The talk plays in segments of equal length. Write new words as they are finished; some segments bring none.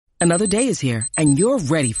Another day is here, and you're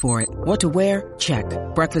ready for it. What to wear? Check.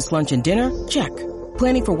 Breakfast, lunch, and dinner? Check.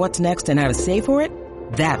 Planning for what's next and how to save for it?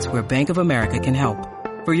 That's where Bank of America can help.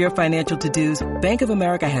 For your financial to-dos, Bank of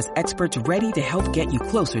America has experts ready to help get you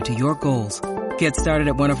closer to your goals. Get started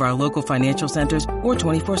at one of our local financial centers or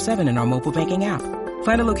 24/7 in our mobile banking app.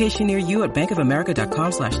 Find a location near you at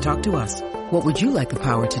bankofamerica.com/talktous. What would you like the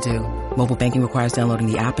power to do? Mobile banking requires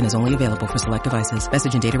downloading the app and is only available for select devices.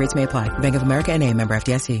 Message and data rates may apply. Bank of America N.A., member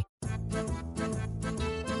FDIC.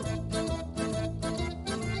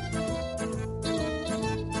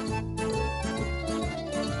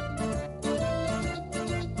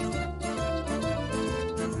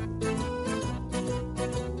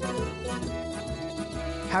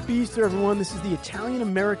 Happy Easter, everyone. This is the Italian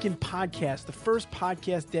American Podcast, the first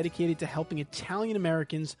podcast dedicated to helping Italian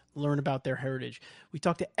Americans learn about their heritage. We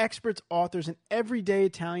talk to experts, authors, and everyday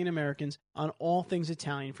Italian Americans on all things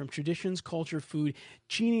Italian, from traditions, culture, food,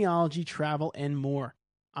 genealogy, travel, and more.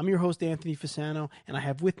 I'm your host, Anthony Fasano, and I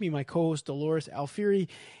have with me my co-host, Dolores Alfieri.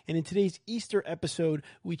 And in today's Easter episode,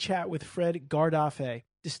 we chat with Fred Gardaphé,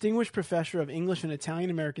 Distinguished Professor of English and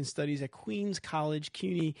Italian American Studies at Queens College,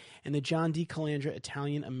 CUNY, and the John D. Calandra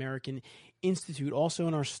Italian American Institute. Also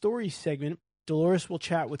in our stories segment, Dolores will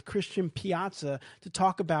chat with Christian Piazza to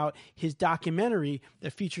talk about his documentary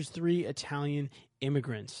that features 3 Italian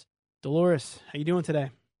immigrants. Dolores, how you doing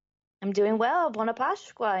today? I'm doing well. Buona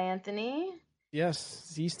Pasqua, Anthony. Yes,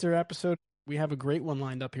 it's Easter episode. We have a great one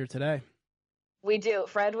lined up here today. We do.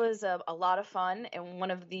 Fred was a lot of fun, and one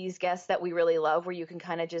of these guests that we really love, where you can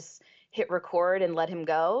kind of just hit record and let him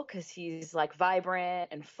go, because he's like vibrant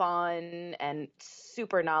and fun and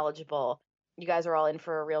super knowledgeable. You guys are all in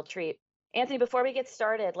for a real treat. Anthony, before we get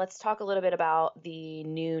started, let's talk a little bit about the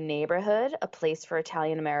new neighborhood, A Place for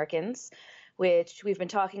Italian Americans, which we've been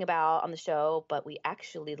talking about on the show, but we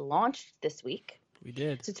actually launched this week. We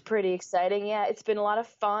did. So it's pretty exciting. Yeah, it's been a lot of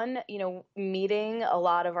fun, meeting a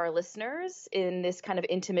lot of our listeners in this kind of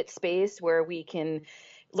intimate space where we can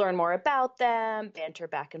learn more about them, banter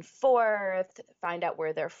back and forth, find out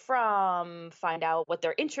where they're from, find out what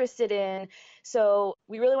they're interested in. So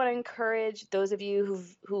we really want to encourage those of you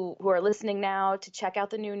who are listening now to check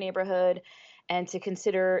out the new neighborhood and to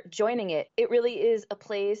consider joining it. It really is a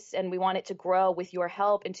place, and we want it to grow with your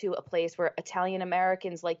help into a place where Italian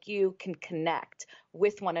Americans like you can connect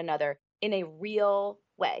with one another in a real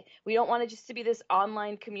way. We don't want it just to be this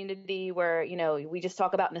online community where, we just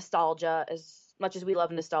talk about nostalgia as much as we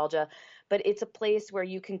love nostalgia, but it's a place where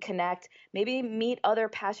you can connect, maybe meet other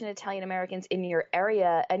passionate Italian Americans in your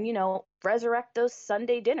area and, resurrect those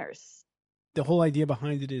Sunday dinners. The whole idea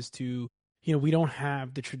behind it is to we don't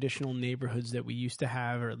have the traditional neighborhoods that we used to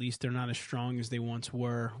have, or at least they're not as strong as they once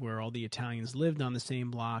were, where all the Italians lived on the same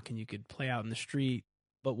block and you could play out in the street.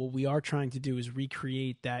 But what we are trying to do is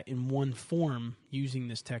recreate that in one form using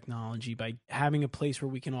this technology by having a place where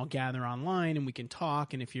we can all gather online and we can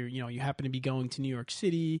talk. And if you happen to be going to New York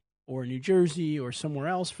City or New Jersey or somewhere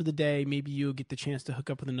else for the day, maybe you'll get the chance to hook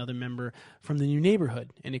up with another member from the new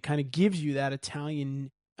neighborhood. And it kind of gives you that Italian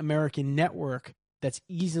American network that's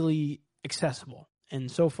easily accessible.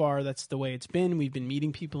 And so far, that's the way it's been. We've been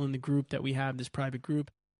meeting people in the group that we have, this private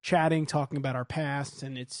group, chatting, talking about our pasts,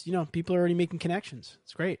 and it's, people are already making connections.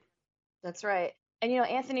 It's great. That's right. And,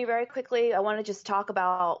 Anthony, very quickly, I want to just talk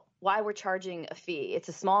about why we're charging a fee. It's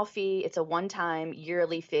a small fee. It's a one-time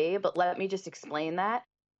yearly fee, but let me just explain that.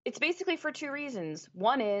 It's basically for 2 reasons.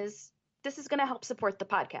 One is this is going to help support the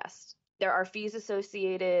podcast. There are fees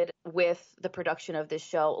associated with the production of this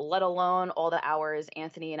show, let alone all the hours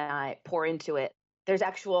Anthony and I pour into it. There's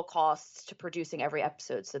actual costs to producing every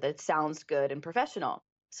episode so that it sounds good and professional.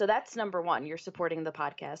 So that's number one, you're supporting the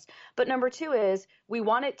podcast. But number 2 is we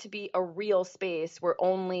want it to be a real space where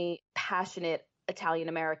only passionate Italian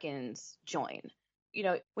Americans join.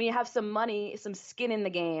 When you have some money, some skin in the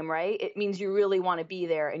game, right? It means you really want to be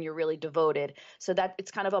there and you're really devoted. So that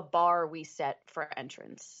it's kind of a bar we set for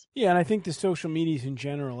entrance. Yeah, and I think the social medias in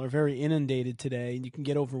general are very inundated today, and you can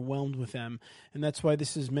get overwhelmed with them. And that's why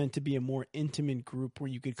this is meant to be a more intimate group where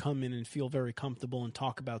you could come in and feel very comfortable and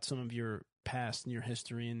talk about some of your past and your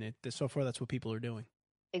history. And so far, that's what people are doing.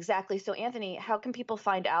 Exactly. So, Anthony, how can people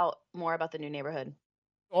find out more about the new neighborhood?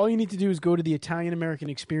 All you need to do is go to the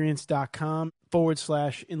ItalianAmericanExperience.com/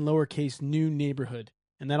 in lowercase new neighborhood.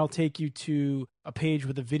 And that'll take you to a page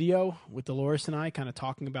with a video with Dolores and I kind of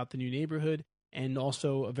talking about the new neighborhood, and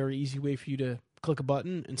also a very easy way for you to click a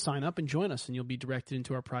button and sign up and join us. And you'll be directed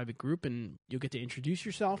into our private group, and you'll get to introduce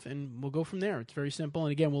yourself, and we'll go from there. It's very simple.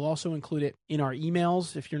 And again, we'll also include it in our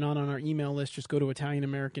emails. If you're not on our email list, just go to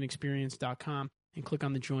ItalianAmericanExperience.com and click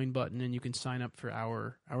on the join button, and you can sign up for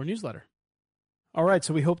our newsletter. All right,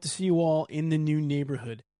 so we hope to see you all in the new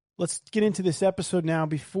neighborhood. Let's get into this episode now.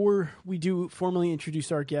 Before we do formally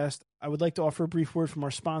introduce our guest, I would like to offer a brief word from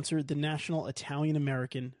our sponsor, the National Italian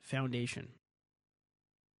American Foundation.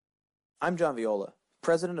 I'm John Viola,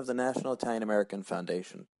 president of the National Italian American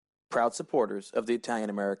Foundation, proud supporters of the Italian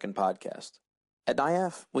American podcast. At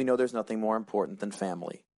IAP, we know there's nothing more important than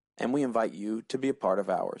family, and we invite you to be a part of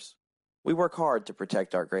ours. We work hard to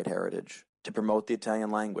protect our great heritage, to promote the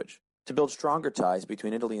Italian language, to build stronger ties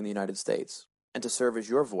between Italy and the United States, and to serve as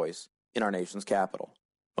your voice in our nation's capital.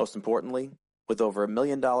 Most importantly, with over $1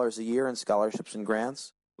 million a year in scholarships and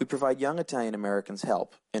grants, we provide young Italian Americans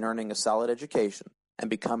help in earning a solid education and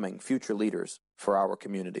becoming future leaders for our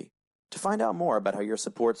community. To find out more about how your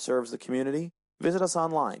support serves the community, visit us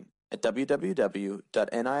online at www.niaf.org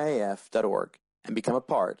and become a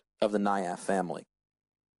part of the NIAF family.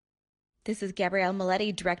 This is Gabrielle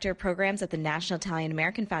Maletti, Director of Programs at the National Italian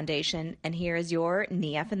American Foundation, and here is your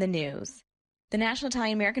NIAF in the News. The National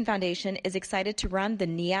Italian American Foundation is excited to run the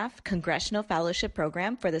NIAF Congressional Fellowship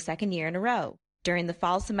Program for the second year in a row. During the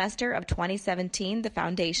fall semester of 2017, the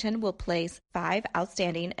Foundation will place 5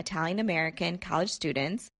 outstanding Italian American college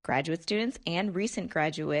students, graduate students, and recent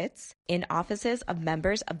graduates in offices of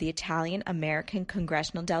members of the Italian American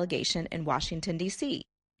Congressional Delegation in Washington, D.C.,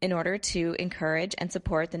 in order to encourage and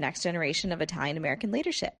support the next generation of Italian American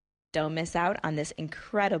leadership. Don't miss out on this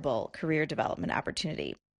incredible career development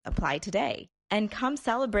opportunity. Apply today. And come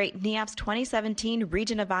celebrate NIAF's 2017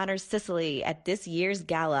 Region of Honor Sicily at this year's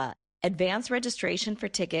gala. Advance registration for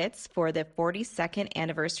tickets for the 42nd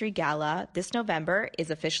Anniversary Gala this November is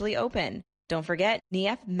officially open. Don't forget,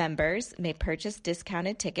 NIAF members may purchase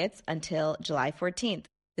discounted tickets until July 14th.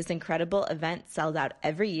 This incredible event sells out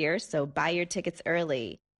every year, so buy your tickets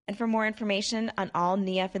early. And for more information on all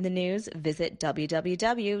NIAF in the News, visit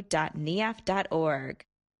www.niaf.org.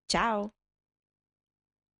 Ciao.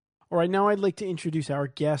 All right, now I'd like to introduce our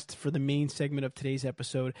guest for the main segment of today's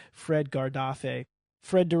episode, Fred Gardaphé.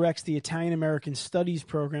 Fred directs the Italian American Studies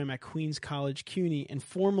program at Queens College, CUNY, and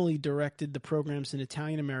formerly directed the programs in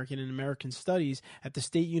Italian American and American Studies at the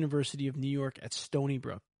State University of New York at Stony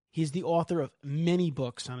Brook. He is the author of many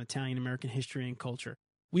books on Italian American history and culture.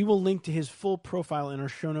 We will link to his full profile in our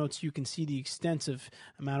show notes so you can see the extensive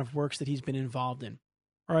amount of works that he's been involved in.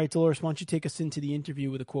 All right, Dolores, why don't you take us into the interview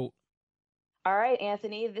with a quote? All right,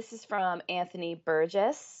 Anthony, this is from Anthony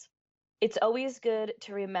Burgess. It's always good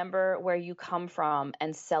to remember where you come from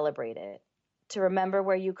and celebrate it. To remember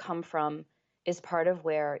where you come from is part of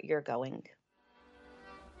where you're going.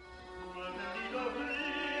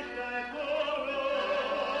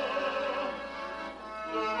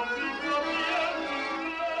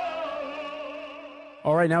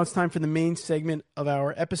 All right, now it's time for the main segment of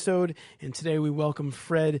our episode, and today we welcome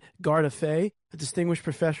Fred Gardaphé, a distinguished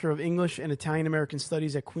professor of English and Italian American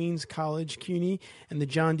Studies at Queens College, CUNY, and the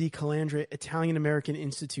John D. Calandra Italian American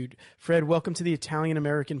Institute. Fred, welcome to the Italian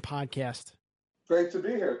American Podcast. Great to be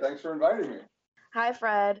here. Thanks for inviting me. Hi,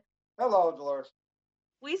 Fred. Hello, Dolores.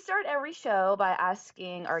 We start every show by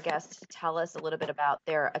asking our guests to tell us a little bit about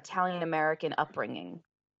their Italian American upbringing.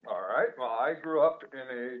 All right. Well, I grew up in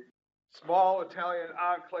a small Italian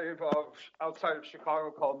enclave outside of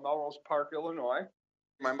Chicago called Melrose Park, Illinois.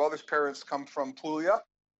 My mother's parents come from Puglia,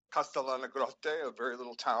 Castellana Grotte, a very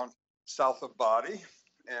little town south of Bari.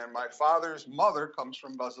 And my father's mother comes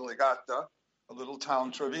from Basilicata, a little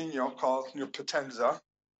town, Trevino, called near Potenza.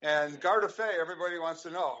 And Gardaphé, everybody wants to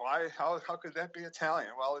know, how could that be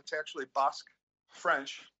Italian? Well, it's actually Basque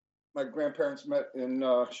French. My grandparents met in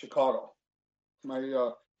Chicago.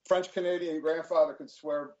 My French-Canadian grandfather could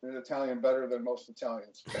swear in Italian better than most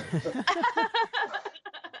Italians. I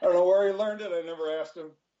don't know where he learned it. I never asked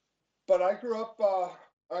him. But I grew up,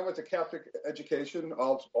 I went to Catholic education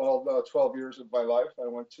all 12 years of my life. I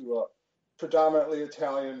went to a predominantly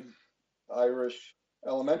Italian, Irish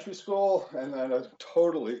elementary school, and then a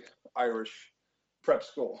totally Irish prep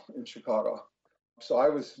school in Chicago. So I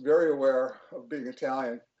was very aware of being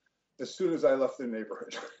Italian as soon as I left the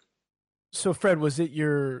neighborhood. So, Fred, was it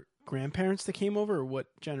your grandparents that came over, or what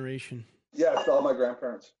generation? Yeah, it's all my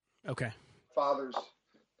grandparents. Okay. Father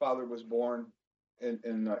was born in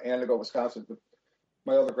Antigo, Wisconsin, but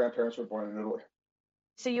my other grandparents were born in Italy.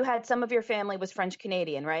 So you had some of your family was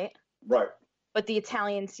French-Canadian, right? Right. But the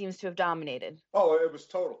Italian seems to have dominated. Oh, it was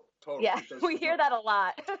total. Yeah, we hear that a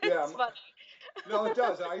lot. Yeah, it's funny. No, it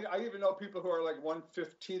does. I even know people who are like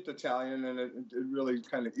 1/15 Italian, and it really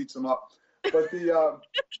kind of eats them up. But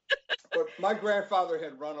but my grandfather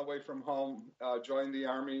had run away from home, joined the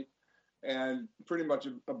army, and pretty much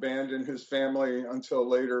abandoned his family until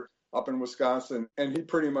later up in Wisconsin. And he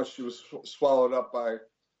pretty much was swallowed up by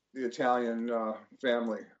the Italian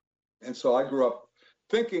family. And so I grew up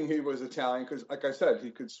thinking he was Italian because, like I said,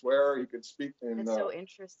 he could swear, he could speak in That's so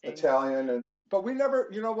interesting. Italian. But we never,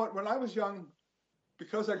 you know what, when I was young,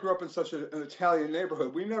 because I grew up in such an Italian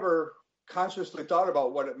neighborhood, we never consciously thought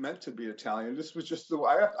about what it meant to be Italian. This was just the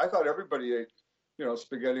way I thought everybody ate,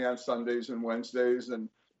 spaghetti on Sundays and Wednesdays, and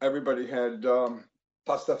everybody had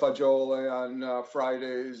pasta fagioli on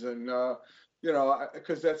Fridays, and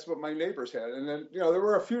because that's what my neighbors had. And then there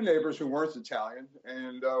were a few neighbors who weren't Italian,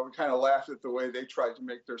 and we kind of laughed at the way they tried to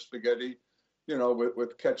make their spaghetti,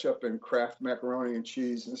 with ketchup and Kraft macaroni and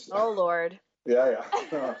cheese and stuff. Oh Lord. Yeah.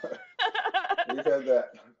 We've had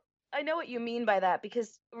that. I know what you mean by that,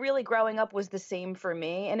 because really growing up was the same for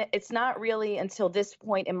me. And it's not really until this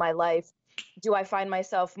point in my life do I find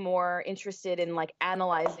myself more interested in like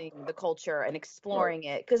analyzing the culture and exploring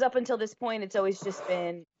it. Because up until this point, it's always just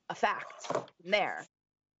been a fact there.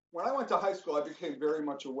 When I went to high school, I became very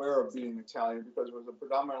much aware of being Italian because it was a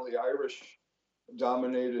predominantly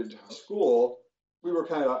Irish-dominated school. We were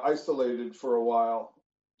kind of isolated for a while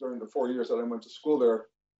during the 4 years that I went to school there.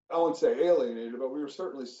 I wouldn't say alienated, but we were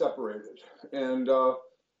certainly separated. And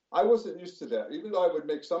I wasn't used to that. Even though I would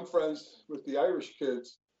make some friends with the Irish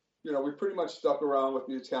kids, we pretty much stuck around with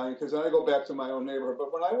the Italian because then I go back to my own neighborhood.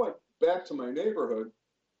 But when I went back to my neighborhood,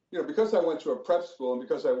 because I went to a prep school and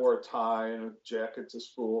because I wore a tie and a jacket to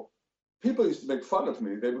school, people used to make fun of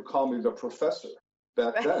me. They would call me the professor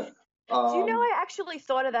back then. Do you know, I actually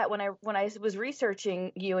thought of that when I was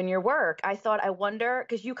researching you and your work. I thought, I wonder,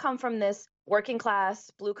 because you come from this working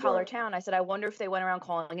class, blue collar town. I said, I wonder if they went around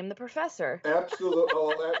calling him the professor. Absolutely.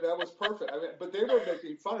 Oh, that was perfect. I mean, but they were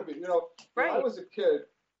making fun of me. When I was a kid,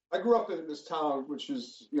 I grew up in this town, which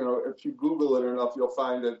is, if you Google it enough, you'll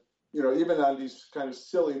find it. Even on these kind of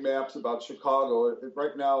silly maps about Chicago,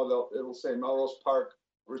 right now it'll say Melrose Park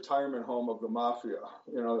retirement home of the mafia.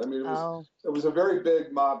 It was a very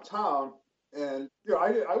big mob town, and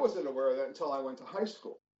I wasn't aware of that until I went to high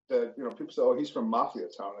school. That people say, "Oh, he's from mafia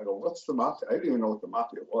town." I go, "What's the mafia?" I didn't even know what the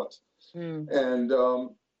mafia was. And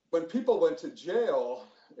when people went to jail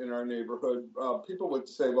in our neighborhood, people would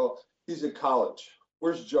say, "Well, he's at college.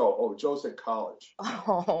 Where's Joe?" "Oh, Joe's at college."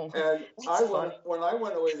 Oh, and when I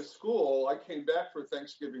went away to school, I came back for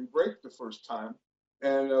Thanksgiving break the first time.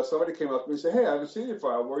 And somebody came up to me and said, "Hey, I haven't seen you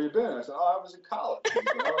for a while. Where you been?" I said, "Oh, I was in college."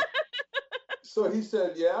 So he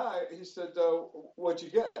said, "Yeah." He said, "What'd you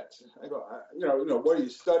get?" I go, "What do you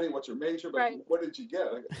study? What's your major? But what did you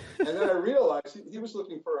get?" And then I realized he was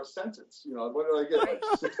looking for a sentence. What did I get? Like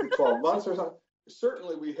 6 to 12 months or something.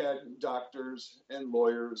 Certainly we had doctors and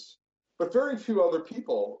lawyers, but very few other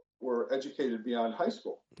people were educated beyond high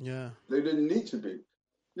school. Yeah. They didn't need to be.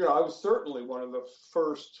 I was certainly one of the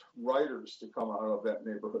first writers to come out of that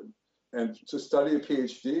neighborhood and to study a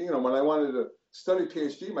PhD. When I wanted to study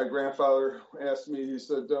PhD, my grandfather asked me, he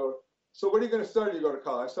said, "So what are you going to study? You go to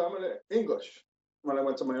college?" I said, "I'm going to English." When I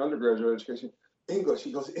went to my undergraduate education, English.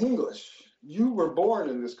 He goes, "English? You were born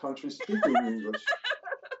in this country speaking English."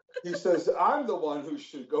 He says, "I'm the one who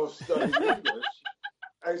should go study English."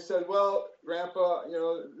 I said, "Well, Grandpa,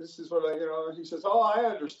 this is what he says, "Oh, I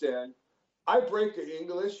understand. I break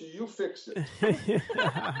English, you fix it."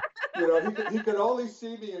 He could only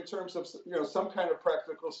see me in terms of some kind of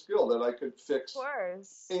practical skill that I could fix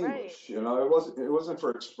English. Right. It wasn't for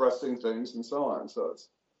expressing things and so on. So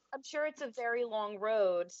I'm sure it's a very long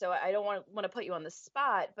road, so I don't want to put you on the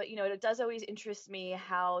spot, but it does always interest me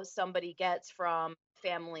how somebody gets from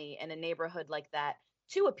family and a neighborhood like that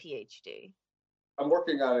to a PhD. I'm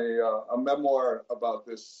working on a memoir about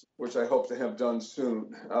this, which I hope to have done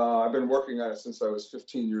soon. I've been working on it since I was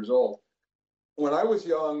 15 years old. When I was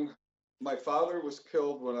young, my father was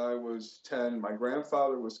killed when I was 10. My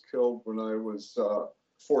grandfather was killed when I was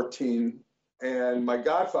 14. And my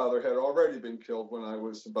godfather had already been killed when I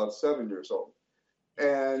was about 7 years old.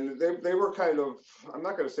 And they were kind of, I'm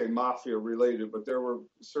not going to say mafia related, but there were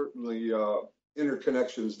certainly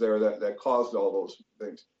interconnections there that caused all those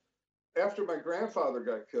things. After my grandfather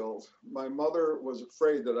got killed, my mother was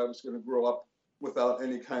afraid that I was going to grow up without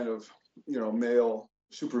any kind of, male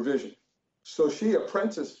supervision. So she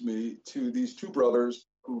apprenticed me to these two brothers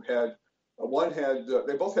who they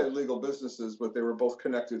both had legal businesses, but they were both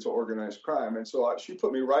connected to organized crime. And so she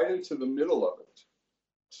put me right into the middle of it.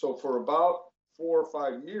 So for about 4 or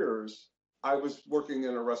 5 years, I was working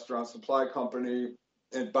in a restaurant supply company.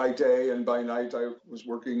 And by day and by night, I was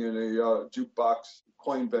working in a jukebox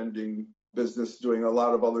coin vending business, doing a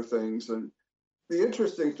lot of other things. And the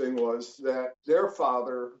interesting thing was that their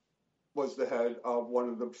father was the head of one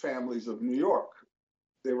of the families of New York.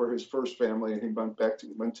 They were his first family, and he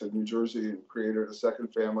went to New Jersey and created a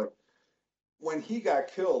second family. when he got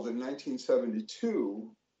killed in 1972,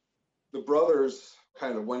 the brothers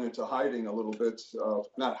kind of went into hiding a little bit,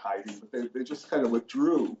 not hiding, but they just kind of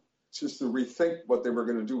withdrew just to rethink what they were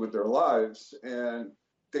going to do with their lives. And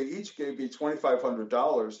they each gave me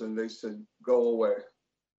 $2,500 and they said, go away.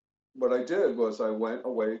 What I did was I went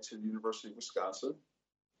away to the University of Wisconsin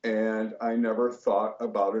and I never thought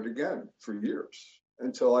about it again for years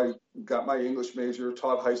until I got my English major,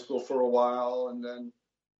 taught high school for a while, and then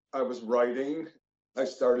I was writing. I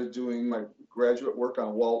started doing my graduate work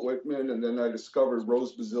on Walt Whitman, and then I discovered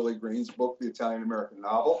Rose Basile Green's book, The Italian-American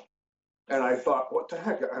Novel. And I thought, what the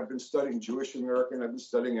heck? I've been studying Jewish American, I've been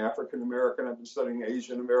studying African American, I've been studying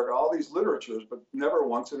Asian American, all these literatures, but never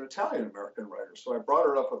once an Italian American writer. So I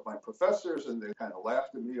brought it up with my professors, and they kind of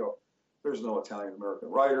laughed at me. Oh, there's no Italian American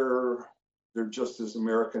writer. They're just as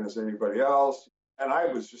American as anybody else. And I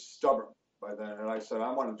was just stubborn by then. And I said,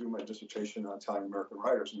 I want to do my dissertation on Italian American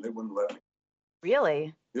writers, and they wouldn't let me.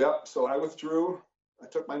 Really? Yeah. So I withdrew. I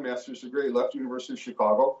took my master's degree, left University of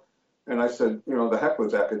Chicago. And I said, the heck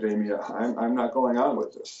with academia. I'm not going on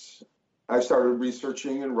with this. I started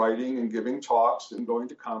researching and writing and giving talks and going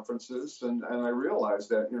to conferences. And I realized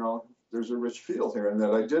that, there's a rich field here and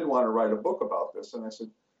that I did want to write a book about this. And I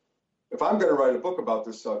said, if I'm going to write a book about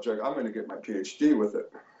this subject, I'm going to get my PhD with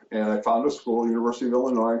it. And I found a school, University of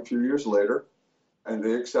Illinois, a few years later, and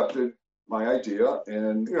they accepted my idea.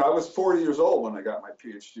 And, I was 40 years old when I got my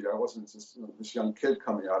PhD. I wasn't this young kid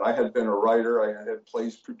coming out. I had been a writer. I had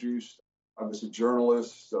plays produced. I was a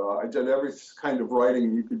journalist. I did every kind of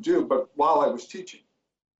writing you could do, but while I was teaching.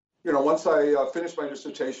 Once I finished my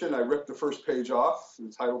dissertation, I ripped the first page off,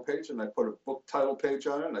 the title page, and I put a book title page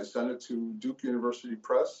on it, and I sent it to Duke University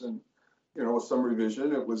Press, and with some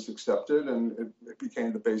revision, it was accepted, and it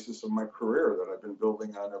became the basis of my career that I've been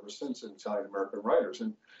building on ever since in Italian-American writers.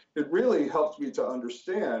 And it really helped me to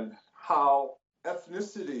understand how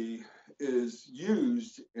ethnicity is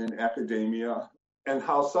used in academia and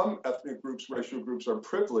how some ethnic groups, racial groups are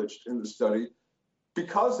privileged in the study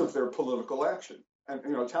because of their political action. And,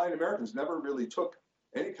 Italian-Americans never really took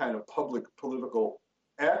any kind of public political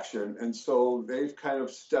action. And so they've kind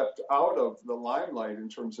of stepped out of the limelight in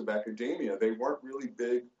terms of academia. They weren't really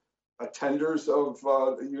big attenders of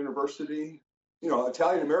the university.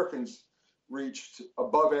 Italian Americans reached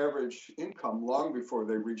above average income long before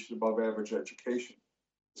they reached above average education.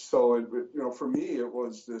 So, for me, it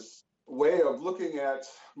was this way of looking at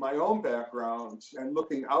my own background and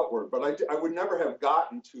looking outward. But I would never have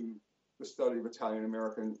gotten to the study of Italian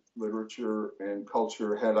American literature and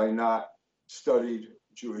culture had I not studied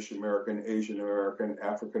Jewish American, Asian American,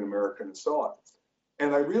 African American, and so on.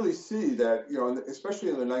 And I really see that, especially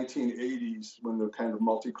in the 1980s, when the kind of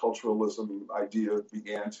multiculturalism idea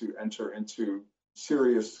began to enter into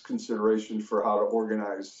serious consideration for how to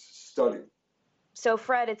organize study. So,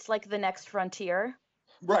 Fred, it's like the next frontier.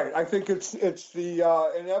 Right. I think it's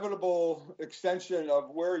the inevitable extension of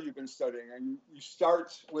where you've been studying. And you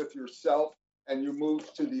start with yourself and you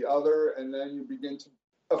move to the other, and then you begin to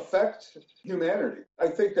affect humanity. I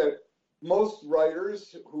think that most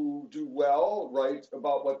writers who do well write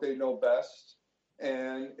about what they know best.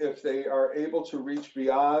 And if they are able to reach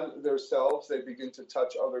beyond themselves, they begin to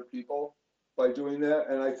touch other people by doing that.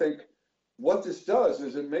 And I think what this does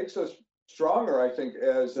is it makes us stronger, I think,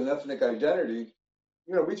 as an ethnic identity.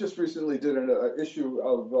 We just recently did an issue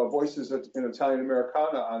of Voices in Italian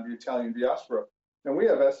Americana on the Italian diaspora. And we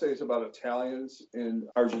have essays about Italians in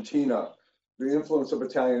Argentina, the influence of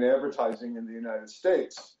Italian advertising in the United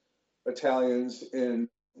States, Italians in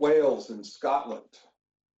Wales and Scotland.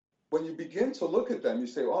 When you begin to look at them, you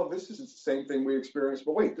say, oh, this is the same thing we experienced,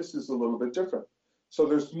 but wait, this is a little bit different. So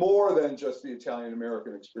there's more than just the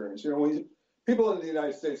Italian-American experience. People in the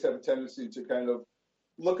United States have a tendency to kind of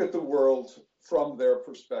look at the world from their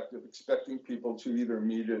perspective, expecting people to either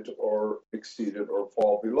meet it or exceed it or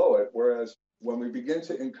fall below it. Whereas when we begin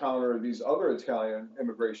to encounter these other Italian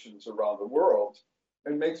immigrations around the world,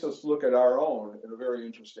 it makes us look at our own in a very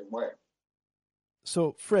interesting way.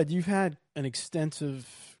 So, Fred, you've had an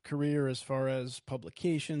extensive career as far as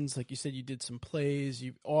publications. Like you said, you did some plays,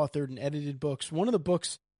 you've authored and edited books. One of the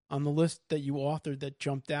books on the list that you authored that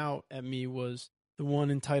jumped out at me was the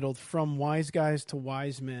one entitled From Wise Guys to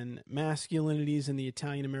Wise Men, Masculinities in the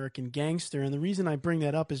Italian-American Gangster. And the reason I bring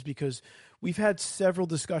that up is because we've had several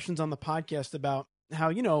discussions on the podcast about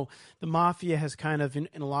how, the mafia has kind of, in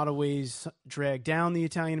a lot of ways, dragged down the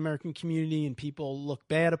Italian-American community and people look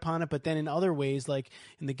bad upon it. But then in other ways, like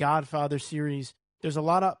in the Godfather series, there's a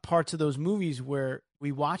lot of parts of those movies where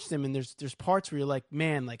we watch them and there's parts where you're like,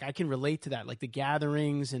 man, like I can relate to that, like the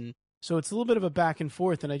gatherings. And so it's a little bit of a back and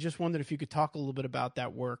forth. And I just wondered if you could talk a little bit about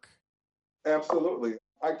that work. Absolutely.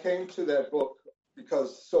 I came to that book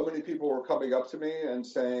because so many people were coming up to me and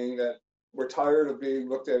saying that we're tired of being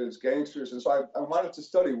looked at as gangsters. And so I wanted to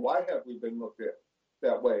study, why have we been looked at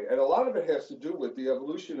that way? And a lot of it has to do with the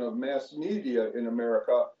evolution of mass media in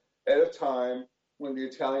America at a time when the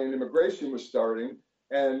Italian immigration was starting,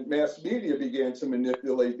 and mass media began to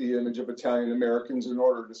manipulate the image of Italian Americans in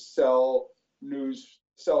order to sell news,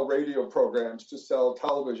 sell radio programs, to sell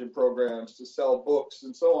television programs, to sell books,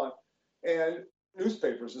 and so on, and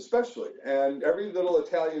newspapers especially. And every little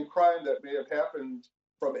Italian crime that may have happened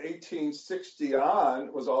from 1860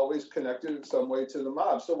 on was always connected in some way to the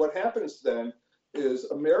mob. So what happens then is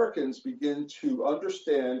Americans begin to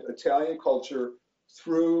understand Italian culture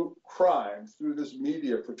through crime, through this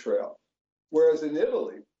media portrayal. Whereas in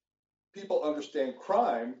Italy, people understand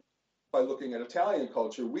crime by looking at Italian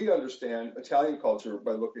culture. We understand Italian culture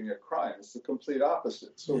by looking at crime. It's the complete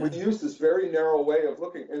opposite. So we use this very narrow way of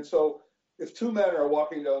looking. And so if two men are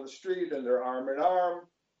walking down the street and they're arm in arm,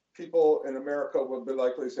 people in America would be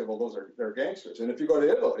likely to say, well, they're gangsters. And if you go to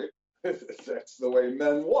Italy, that's the way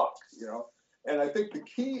men walk, you know. And I think the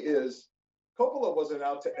key is Coppola wasn't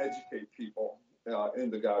out to educate people in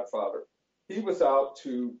The Godfather. He was out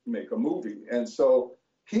to make a movie. And so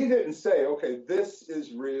he didn't say, okay, this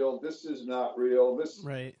is real, this is not real, this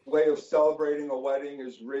way of celebrating a wedding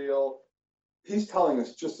is real. He's telling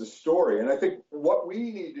us just a story. And I think what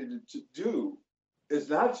we needed to do is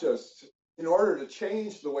not just, in order to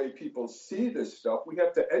change the way people see this stuff, we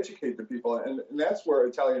have to educate the people. And that's where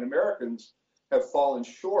Italian Americans have fallen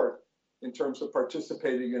short in terms of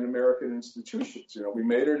participating in American institutions. You know, we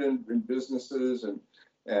made it in businesses,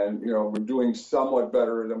 and you know, we're doing somewhat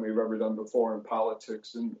better than we've ever done before in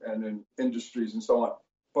politics and in industries and so on.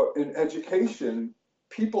 But in education,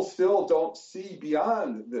 people still don't see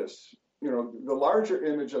beyond this. You know, the larger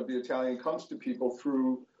image of the Italian comes to people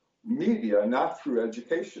through media, not through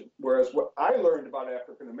education. Whereas what I learned about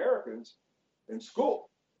African Americans in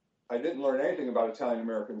school, I didn't learn anything about Italian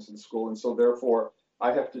Americans in school. And so therefore,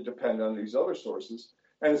 I have to depend on these other sources.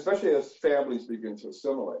 And especially as families begin to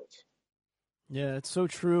assimilate. Yeah, it's so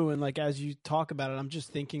true. And like, as you talk about it, I'm just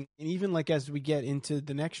thinking, and even like as we get into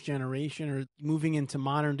the next generation or moving into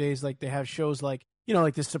modern days, like they have shows like, you know,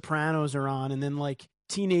 like The Sopranos are on, and then like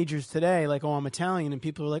teenagers today, like, oh, I'm Italian, and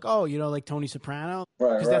people are like, oh, you know, like Tony Soprano,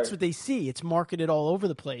 because that's what they see. It's marketed all over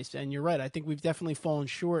the place. And you're right. I think we've definitely fallen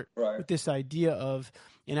short with this idea of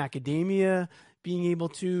in academia being able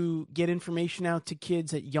to get information out to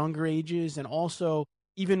kids at younger ages. And also,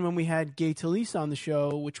 even when we had Gay Talese on the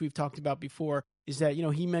show, which we've talked about before, is that, you know,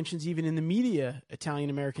 he mentions even in the media, Italian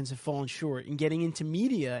Americans have fallen short in getting into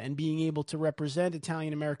media and being able to represent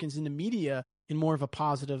Italian Americans in the media in more of a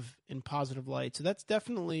positive light. So that's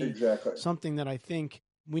definitely something that I think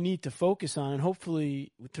we need to focus on, and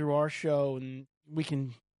hopefully through our show, and we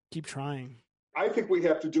can keep trying. I think we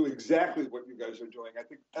have to do exactly what you guys are doing. I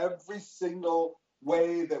think every single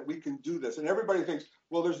way that we can do this, and everybody thinks,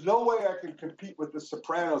 well, there's no way I can compete with The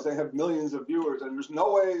Sopranos. They have millions of viewers, and there's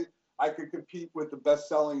no way I could compete with the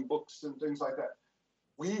best-selling books and things like that.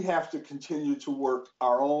 We have to continue to work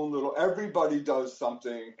our own little, everybody does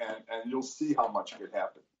something, and you'll see how much could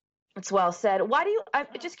happen. It's well said. Why do you, I'm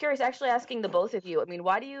just curious, actually asking the both of you, I mean,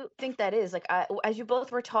 why do you think that is? Like, as you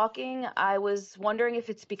both were talking, I was wondering if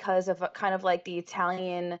it's because of kind of like the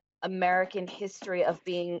Italian American history of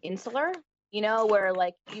being insular, you know, where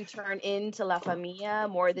like you turn into La Famiglia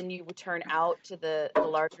more than you would turn out to the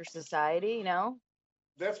larger society, you know?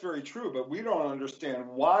 That's very true, but we don't understand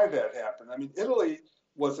why that happened. I mean, Italy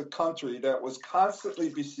was a country that was constantly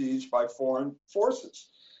besieged by foreign forces,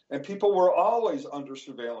 and people were always under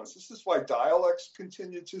surveillance. This is why dialects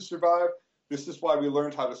continued to survive. This is why we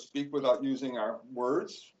learned how to speak without using our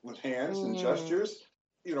words, with hands and gestures.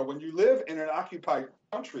 You know, when you live in an occupied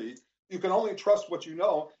country, you can only trust what you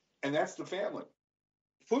know, and that's the family.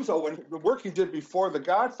 Puzo, when the work he did before The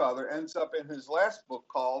Godfather, ends up in his last book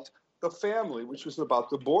called The Family, which was about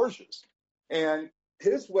the Borgias. And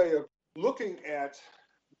his way of looking at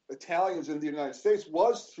Italians in the United States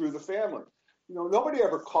was through the family. You know, nobody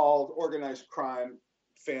ever called organized crime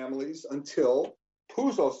families until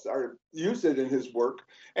Puzo started using it in his work.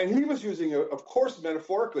 And he was using it, of course,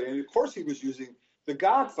 metaphorically. And of course, he was using The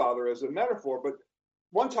Godfather as a metaphor. But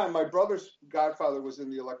one time, my brother's godfather was in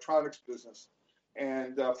the electronics business.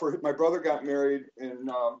 And my brother got married in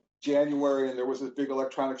January, and there was this big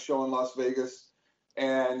electronics show in Las Vegas.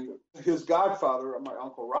 And his godfather, my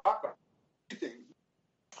Uncle Rocco,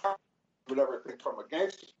 whatever thing from a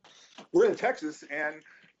gangster. We're in Texas, and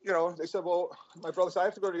you know, they said, well, my brother said, I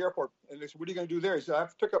have to go to the airport. And they said, what are you going to do there? He said, I have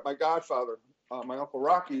to pick up my godfather, my Uncle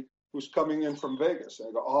Rocky, who's coming in from Vegas. And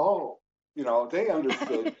I go, oh. They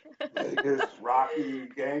understood Vegas, Rocky,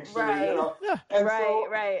 gangster, Right. And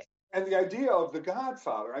Right. And the idea of the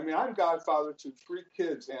Godfather, I'm Godfather to 3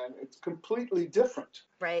 kids, and it's completely different.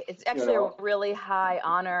 Right. It's actually a really high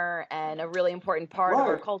honor and a really important part of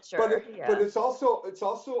our culture. But it's also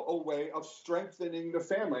a way of strengthening the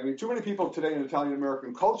family. Too many people today in Italian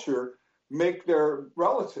American culture make their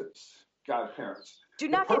relatives godparents. Do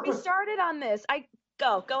not get me started on this.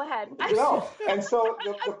 Go ahead. No, and so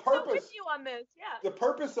the purpose I'm with you on this. Yeah. The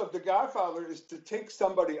purpose of the Godfather is to take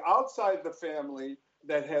somebody outside the family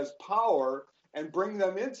that has power and bring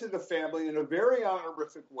them into the family in a very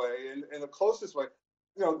honorific way, in the closest way.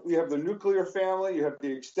 You have the nuclear family, you have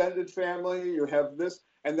the extended family, you have this,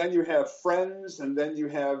 and then you have friends, and then you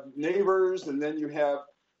have neighbors, and then you have,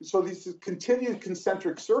 so these continued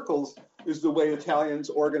concentric circles is the way Italians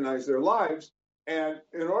organize their lives. And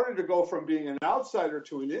in order to go from being an outsider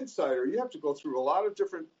to an insider, you have to go through a lot of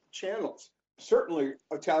different channels. Certainly,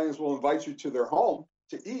 Italians will invite you to their home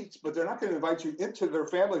to eat, but they're not going to invite you into their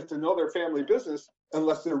family to know their family business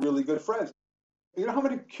unless they're really good friends. You know how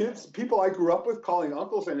many people I grew up with calling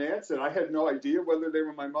uncles and aunts, and I had no idea whether they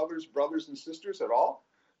were my mother's brothers and sisters at all?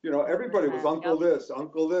 Everybody was uncle this,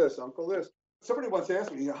 uncle this, uncle this. Somebody once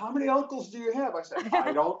asked me, how many uncles do you have? I said,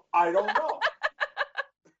 I don't know.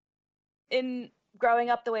 In growing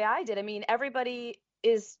up the way I did, everybody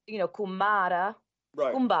is, kumara,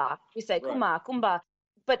 right. Kumba. We say kumba.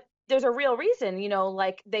 But there's a real reason,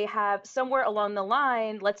 like they have somewhere along the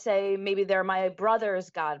line, let's say maybe they're my brother's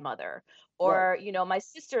godmother or, my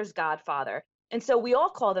sister's godfather. And so we all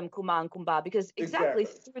call them kuma and kumba because exactly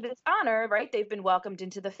through this honor, right, they've been welcomed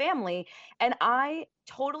into the family. And I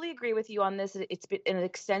totally agree with you on this. It's been an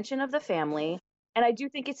extension of the family. And I do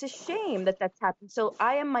think it's a shame that that's happened. So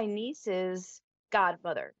I am my niece's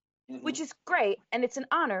godmother, which is great. And it's an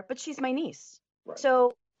honor, but she's my niece. Right.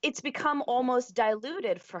 So it's become almost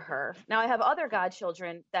diluted for her. Now I have other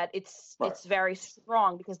godchildren that it's very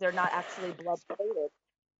strong because they're not actually blood related.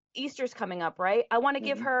 Easter's coming up, right? I want to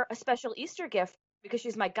give her a special Easter gift because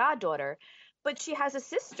she's my goddaughter, but she has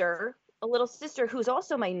a little sister who's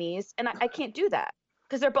also my niece. And I can't do that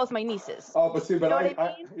because they're both my nieces. Oh, but see, but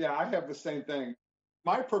I have the same thing.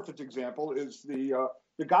 My perfect example is the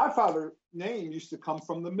Godfather name used to come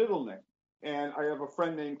from the middle name. And I have a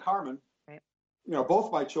friend named Carmen. Right.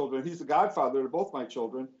 Both my children, he's the godfather to both my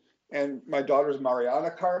children. And my daughter's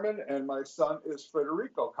Mariana Carmen, and my son is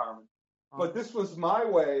Federico Carmen. Oh. But this was my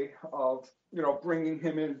way of, bringing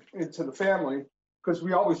him into the family because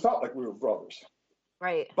we always felt like we were brothers.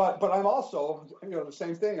 Right. But I'm also, the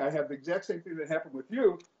same thing. I have the exact same thing that happened with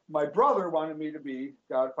you. My brother wanted me to be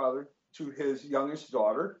godfather to his youngest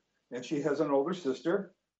daughter, and she has an older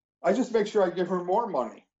sister. I just make sure I give her more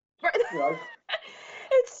money. Right.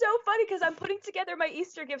 It's so funny because I'm putting together my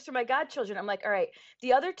Easter gifts for my godchildren. I'm like, all right,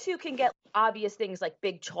 the other two can get obvious things like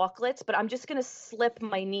big chocolates, but I'm just going to slip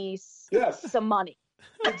my niece some money.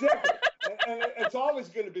 Exactly. And it's always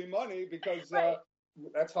going to be money because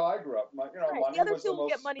that's how I grew up. Money the other two will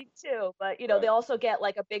get money too, but they also get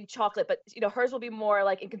like a big chocolate, but hers will be more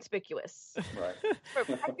like inconspicuous. Right.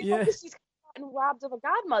 I feel like she's gotten robbed of a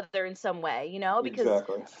godmother in some way, because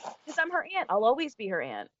I'm her aunt. I'll always be her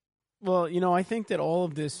aunt. Well, I think that all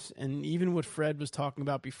of this, and even what Fred was talking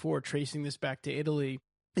about before, tracing this back to Italy,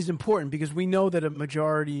 is important because we know that a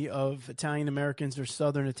majority of Italian Americans are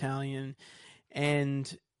Southern Italian,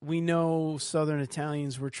 and we know Southern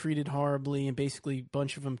Italians were treated horribly and basically a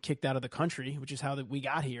bunch of them kicked out of the country, which is how that we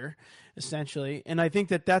got here, essentially. And I think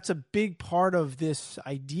that that's a big part of this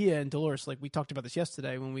idea. And Dolores, like we talked about this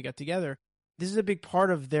yesterday when we got together, this is a big part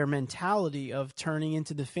of their mentality of turning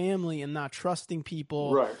into the family and not trusting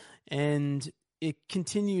people. Right. And it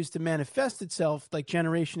continues to manifest itself like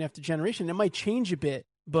generation after generation. It might change a bit,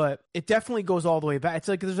 but it definitely goes all the way back. It's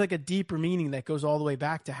like there's like a deeper meaning that goes all the way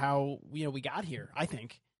back to how we got here, I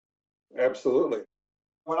think. Absolutely.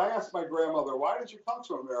 When I asked my grandmother, why did you come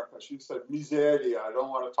to America? She said, miseria. I don't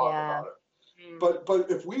want to talk about it. But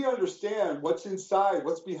if we understand what's inside,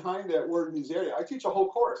 what's behind that word miseria, I teach a whole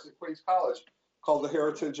course at Queens College called The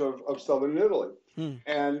Heritage of Southern Italy.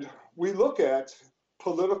 And we look at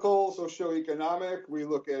political, socioeconomic, we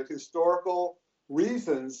look at historical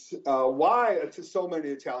reasons why so many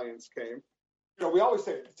Italians came. We always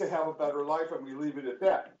say to have a better life, and we leave it at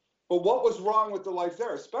that. But what was wrong with the life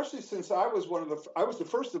there, especially since I was the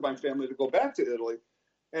first of my family to go back to Italy.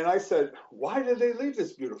 And I said, why did they leave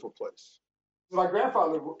this beautiful place? My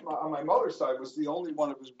grandfather on my mother's side was the only one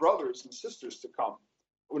of his brothers and sisters to come.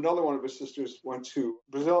 Another one of his sisters went to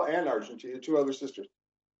Brazil and Argentina, 2 other sisters.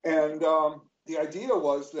 And the idea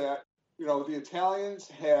was that, the Italians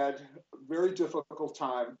had a very difficult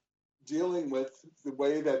time dealing with the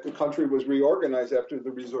way that the country was reorganized after the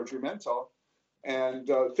Risorgimento. And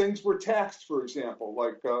things were taxed, for example,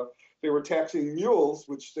 like they were taxing mules,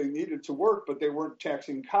 which they needed to work, but they weren't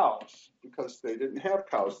taxing cows because they didn't have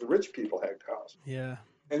cows. The rich people had cows. Yeah.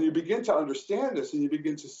 And you begin to understand this, and you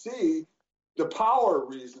begin to see the power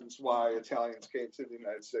reasons why Italians came to the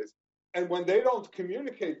United States. And when they don't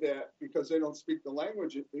communicate that because they don't speak the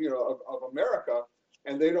language, of America,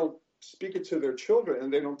 and they don't speak it to their children,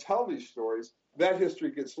 and they don't tell these stories, that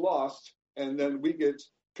history gets lost, and then we get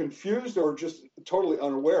confused or just totally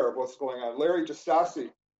unaware of what's going on. Larry Gestasi,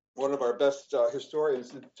 one of our best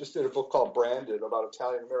historians, just did a book called Branded about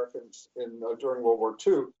Italian Americans during World War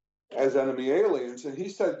II as enemy aliens. And he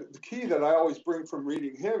said the key that I always bring from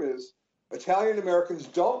reading him is Italian Americans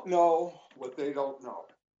don't know what they don't know.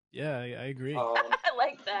 Yeah, I agree. I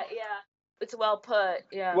like that. Yeah. It's well put.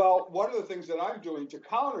 Yeah. Well, one of the things that I'm doing to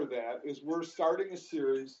counter that is we're starting a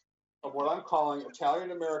series of what I'm calling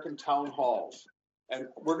Italian American town halls. And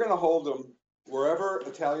we're going to hold them wherever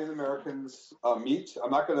Italian Americans meet. I'm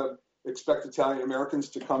not going to expect Italian Americans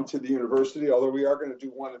to come to the university, although we are going to do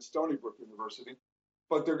one at Stony Brook University.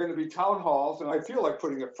 But they're going to be town halls, and I feel like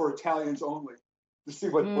putting it for Italians only to see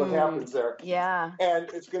what happens there. Yeah. And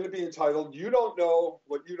it's going to be entitled, You Don't Know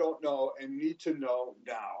What You Don't Know and Need to Know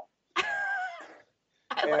Now.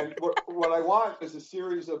 And what I want is a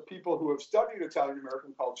series of people who have studied Italian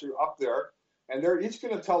American culture up there, and they're each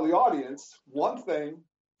going to tell the audience one thing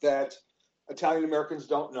that Italian Americans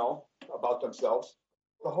don't know about themselves.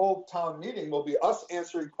 The whole town meeting will be us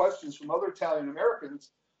answering questions from other Italian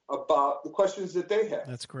Americans about the questions that they have.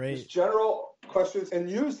 That's great. Just general questions, and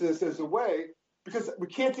use this as a way, because we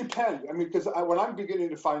can't depend. I mean, because when I'm beginning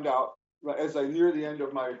to find out, as I near the end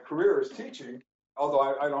of my career as teaching, although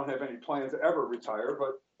I don't have any plans to ever retire,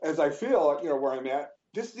 but as I feel, where I'm at,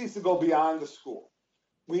 this needs to go beyond the school.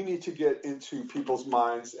 We need to get into people's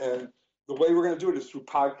minds, and the way we're going to do it is through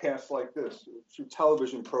podcasts like this, through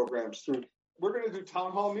television programs, we're going to do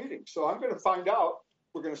town hall meetings. So I'm going to find out,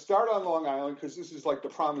 we're going to start on Long Island, because this is like the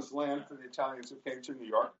promised land for the Italians who came to New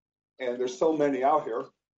York, and there's so many out here.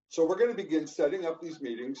 So we're going to begin setting up these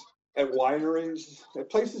meetings at wineries, at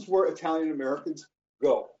places where Italian Americans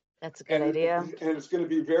go. That's a good idea. And it's going to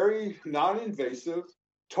be very non-invasive,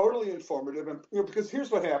 totally informative. And because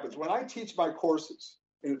here's what happens. When I teach my courses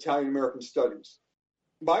in Italian American studies,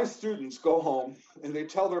 my students go home and they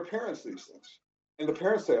tell their parents these things. And the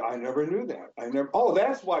parents say, I never knew that. Oh,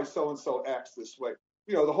 that's why so-and-so acts this way.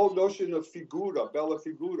 The whole notion of figura, bella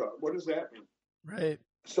figura, what does that mean? Right.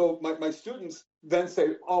 So my students then say,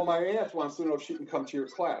 oh, my aunt wants to know if she can come to your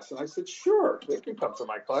class. And I said, sure, they can come to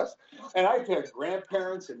my class. And I've had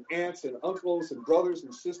grandparents and aunts and uncles and brothers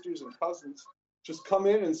and sisters and cousins just come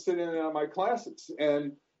in and sit in on my classes.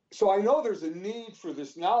 And so I know there's a need for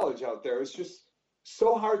this knowledge out there. It's just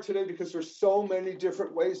so hard today because there's so many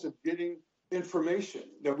different ways of getting information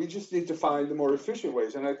that we just need to find the more efficient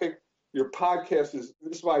ways. And I think your podcast this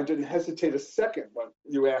is why I didn't hesitate a second when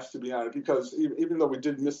you asked to be on it, because even though we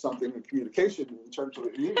did miss something in communication in terms of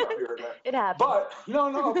the email here, it happened. But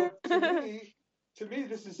but to me,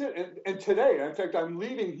 this is it. And today, in fact, I'm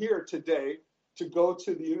leaving here today to go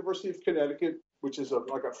to the University of Connecticut, which is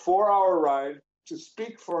like a 4-hour ride, to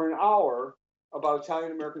speak for an hour about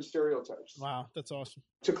Italian American stereotypes. Wow, that's awesome.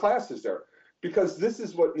 To classes there, because this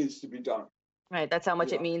is what needs to be done. Right, that's how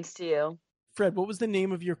much it means to you. Fred, what was the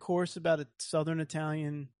name of your course about a Southern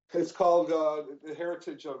Italian? It's called The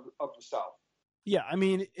Heritage of the South. Yeah, I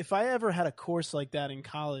mean, if I ever had a course like that in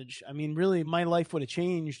college, I mean, really, my life would have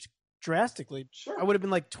changed drastically. Sure. I would have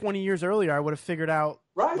been like 20 years earlier. I would have figured out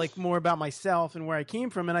like more about myself and where I came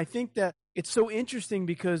from. And I think that it's so interesting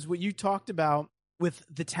because what you talked about with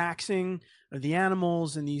the taxing of the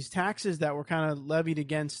animals and these taxes that were kind of levied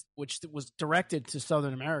against, which was directed to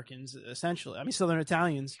Southern Americans, essentially. I mean, Southern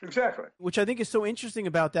Italians. Exactly. Which I think is so interesting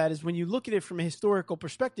about that is when you look at it from a historical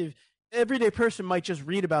perspective, everyday person might just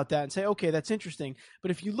read about that and say, okay, that's interesting.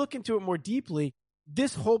 But if you look into it more deeply,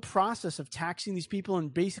 this whole process of taxing these people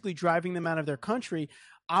and basically driving them out of their country,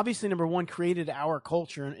 obviously, number one, created our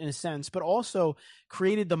culture in a sense, but also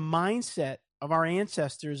created the mindset of our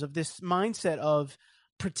ancestors, of this mindset of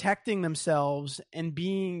protecting themselves and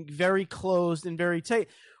being very closed and very tight,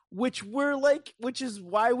 which is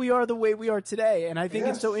why we are the way we are today. And I think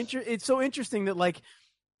it's so interesting that like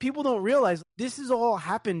people don't realize this has all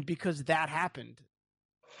happened because that happened.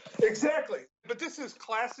 Exactly. But this is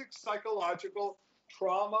classic psychological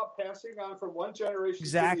trauma passing on from one generation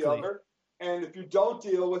to the other. And if you don't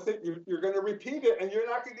deal with it, you're going to repeat it, and you're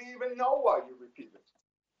not going to even know why you repeat it.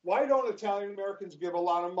 Why don't Italian Americans give a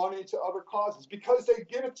lot of money to other causes? Because they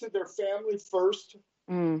give it to their family first,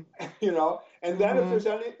 You know, and then if there's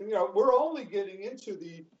any, you know, we're only getting into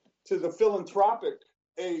the philanthropic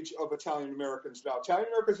age of Italian Americans now. Italian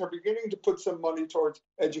Americans are beginning to put some money towards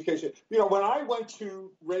education. You know, when I went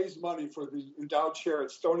to raise money for the endowed chair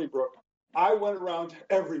at Stony Brook, I went around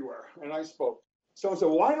everywhere and I spoke. Someone said,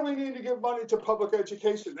 why do we need to give money to public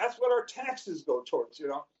education? That's what our taxes go towards, you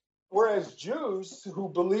know. Whereas Jews who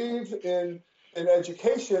believe in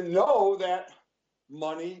education know that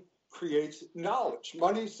money creates knowledge.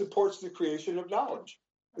 Money supports the creation of knowledge.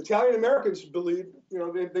 Italian Americans believe, you know,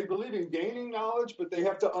 they believe in gaining knowledge, but they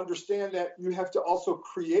have to understand that you have to also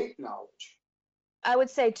create knowledge. I would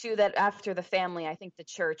say, too, that after the family, I think the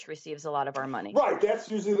church receives a lot of our money. Right. That's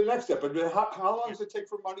usually the next step. But how long does it take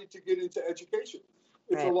for money to get into education?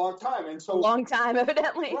 It's a long time. And so a long time,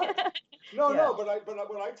 evidently. Right. No, but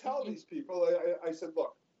when I tell these people, I said,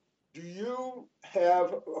 look, do you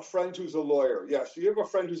have a friend who's a lawyer? Yes. Do you have a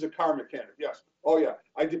friend who's a car mechanic? Yes. Oh, yeah.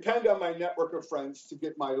 I depend on my network of friends to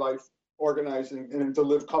get my life organized and to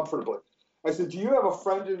live comfortably. I said, do you have a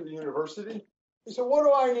friend in the university? He said, what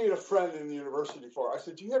do I need a friend in the university for? I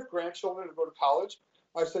said, do you have grandchildren to go to college?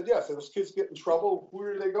 I said, yes. If those kids get in trouble,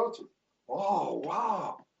 where do they go to? Oh,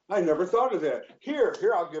 wow. I never thought of that. Here,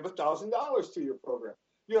 I'll give $1,000 to your program.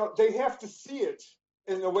 You know, they have to see it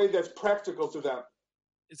in a way that's practical to them.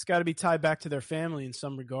 It's got to be tied back to their family in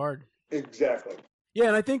some regard. Exactly. Yeah,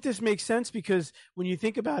 and I think this makes sense because when you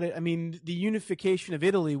think about it, I mean, the unification of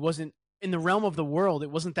Italy wasn't in the realm of the world. It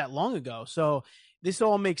wasn't that long ago. So this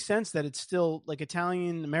all makes sense that it's still like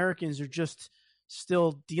Italian Americans are just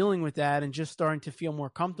still dealing with that and just starting to feel more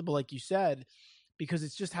comfortable, like you said, because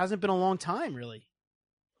it just hasn't been a long time, really.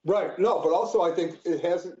 Right. No, but also I think it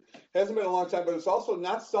hasn't been a long time, but it's also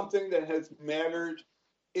not something that has mattered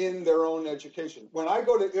in their own education. When I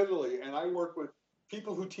go to Italy and I work with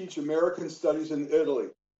people who teach American studies in Italy,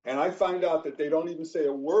 and I find out that they don't even say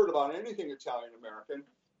a word about anything Italian American,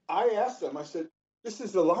 I ask them, I said, this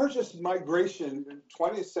is the largest migration in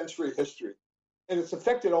 20th century history. And it's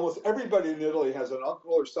affected almost everybody in Italy has an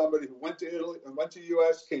uncle or somebody who went to Italy and went to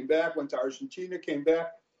US, came back, went to Argentina, came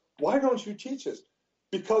back. Why don't you teach us?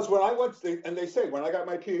 Because when I went, and they say, when I got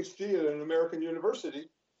my PhD at an American university,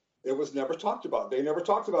 it was never talked about. They never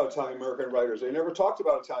talked about Italian American writers. They never talked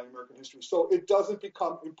about Italian American history. So it doesn't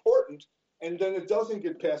become important, and then it doesn't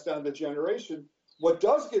get passed on to generation. What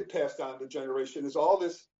does get passed on to generation is all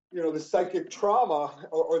this, you know, the psychic trauma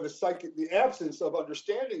or the absence of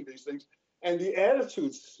understanding these things, and the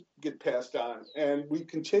attitudes get passed on. And we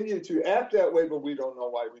continue to act that way, but we don't know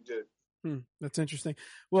why we did. That's interesting.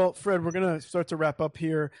 Well, Fred, we're going to start to wrap up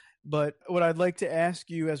here, but what I'd like to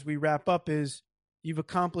ask you as we wrap up is, you've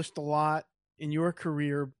accomplished a lot in your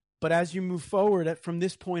career, but as you move forward from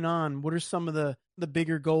this point on, what are some of the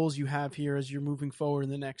bigger goals you have here as you're moving forward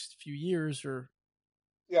in the next few years? Or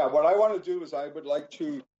yeah, what I want to do is I would like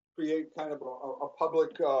to create kind of a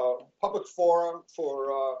public forum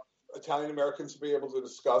for Italian Americans to be able to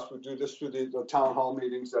discuss. We do this through the town hall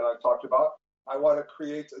meetings that I've talked about. I want to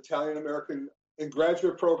create Italian American in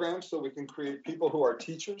graduate programs so we can create people who are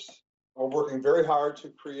teachers. We're working very hard to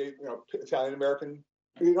create, you know, Italian American.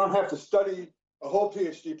 You don't have to study a whole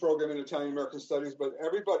PhD program in Italian American studies, but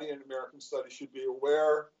everybody in American studies should be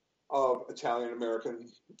aware of Italian American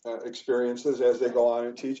experiences as they go on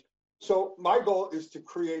and teach. So my goal is to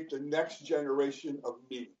create the next generation of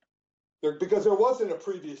me, because there wasn't a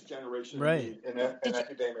previous generation of me in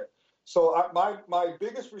academia. So my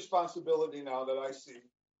biggest responsibility now that I see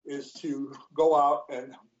is to go out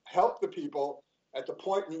and help the people at the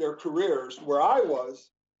point in their careers where I was,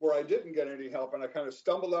 where I didn't get any help, and I kind of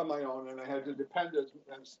stumbled on my own, and I had to depend,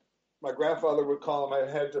 as my grandfather would call them,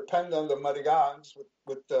 I had to depend on the Marigans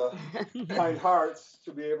with kind hearts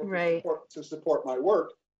to be able to support my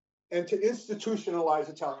work, and to institutionalize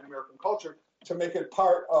Italian American culture, to make it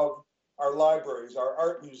part of our libraries, our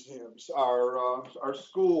art museums, our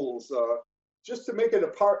schools, just to make it a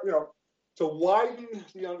part, you know, to widen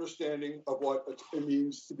the understanding of what it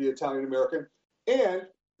means to be Italian American, and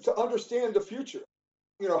to understand the future.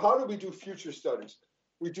 You know, how do we do future studies?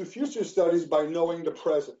 We do future studies by knowing the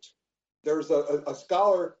present. There's a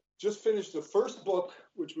scholar just finished the first book,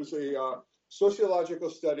 which was a sociological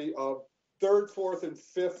study of third, fourth, and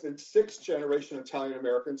fifth, and sixth generation Italian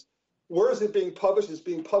Americans. Where is it being published? It's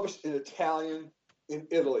being published in Italian in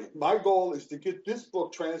Italy. My goal is to get this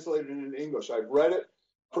book translated into English. I've read it.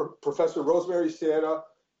 Professor Rosemary Serra,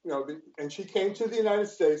 you know, and she came to the United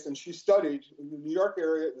States and she studied in the New York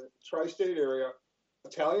area, the tri-state area,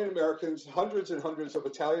 Italian Americans, hundreds and hundreds of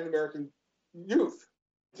Italian American youth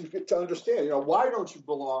to get to understand, you know, why don't you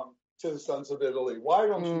belong to the Sons of Italy? Why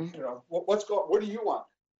don't you, you know, what do you want?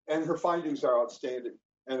 and her findings are outstanding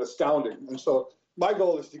and astounding. And so my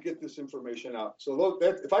goal is to get this information out. So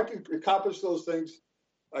if I can accomplish those things,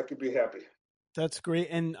 I could be happy. That's great.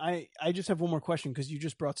 And I just have one more question because you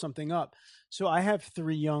just brought something up. So I have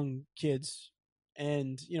 3 young kids,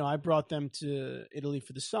 and, I brought them to Italy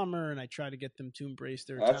for the summer, and I try to get them to embrace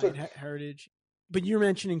their Italian heritage. But you're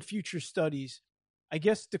mentioning future studies. I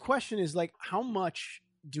guess the question is, like, how much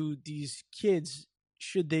do these kids,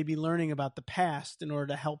 should they be learning about the past in order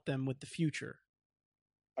to help them with the future?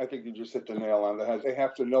 I think you just hit the nail on the head. They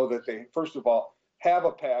have to know that they, first of all, have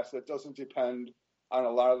a past that doesn't depend on a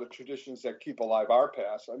lot of the traditions that keep alive our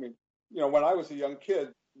past. I mean, when I was a young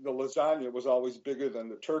kid, the lasagna was always bigger than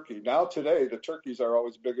the turkey. Now today, the turkeys are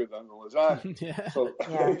always bigger than the lasagna. Yeah. So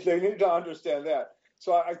they need to understand that.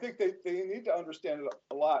 So I think they need to understand it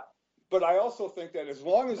a lot. But I also think that as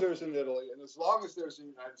long as there's in Italy and as long as there's in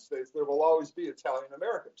the United States, there will always be Italian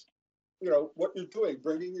Americans. What you're doing,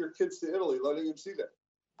 bringing your kids to Italy, letting them see that.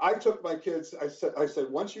 I took my kids, I said,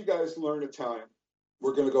 once you guys learn Italian,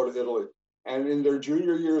 we're going to go to Italy. And in their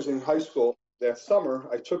junior years in high school, that summer,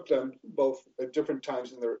 I took them both at different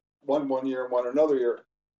times in their one year and one another year.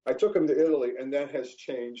 I took them to Italy, and that has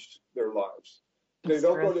changed their lives. They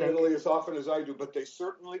don't go to Italy as often as I do, but they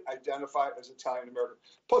certainly identify as Italian American.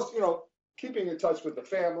 Plus, keeping in touch with the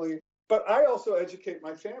family. But I also educate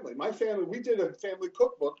my family. We did a family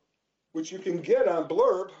cookbook, which you can get on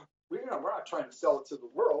Blurb. We're not trying to sell it to the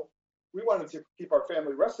world. We wanted to keep our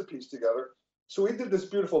family recipes together. So we did this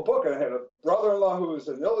beautiful book, and I had a brother-in-law who was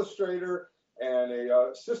an illustrator and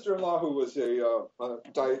a sister-in-law who was a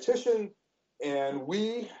dietitian, and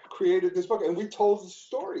we created this book, and we told the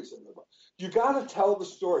stories in the book. You got to tell the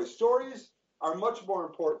stories. Stories are much more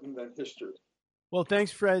important than history. Well,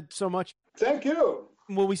 thanks, Fred, so much. Thank you.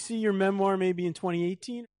 Will we see your memoir maybe in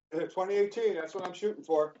 2018? 2018, that's what I'm shooting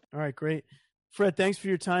for. All right, great. Fred, thanks for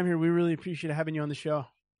your time here. We really appreciate having you on the show.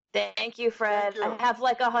 Thank you, Fred. Thank you. I have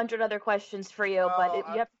like 100 other questions for you, but you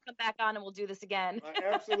have to come back on and we'll do this again.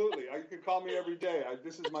 Absolutely. You can call me every day.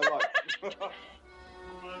 This is my life.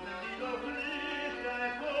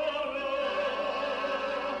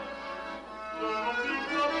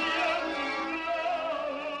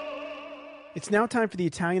 It's now time for the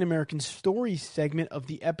Italian American Stories segment of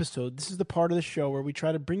the episode. This is the part of the show where we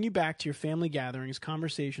try to bring you back to your family gatherings,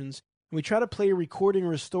 conversations, and we try to play a recording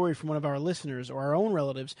or a story from one of our listeners or our own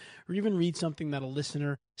relatives, or even read something that a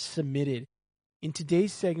listener submitted. In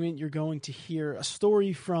today's segment, you're going to hear a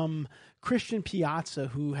story from Christian Piazza,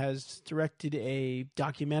 who has directed a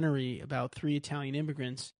documentary about 3 Italian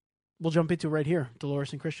immigrants. We'll jump into it right here.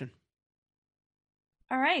 Dolores and Christian.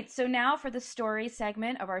 All right, so now for the story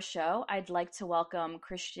segment of our show, I'd like to welcome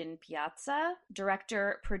Christian Piazza,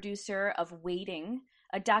 director, producer of Waiting,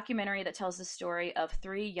 a documentary that tells the story of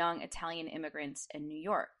 3 young Italian immigrants in New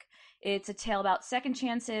York. It's a tale about second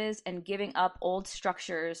chances and giving up old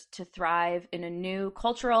structures to thrive in a new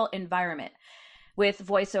cultural environment, with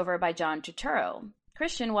voiceover by John Turturro.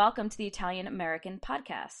 Christian, welcome to the Italian American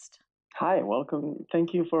Podcast. Hi, welcome.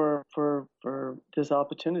 Thank you for this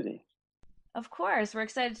opportunity. Of course. We're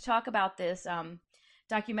excited to talk about this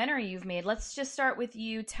documentary you've made. Let's just start with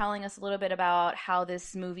you telling us a little bit about how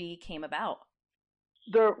this movie came about.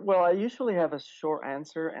 Well, I usually have a short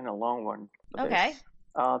answer and a long one. Okay.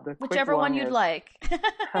 Whichever one you'd like.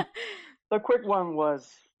 The quick one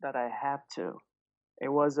was that I had to. It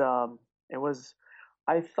was,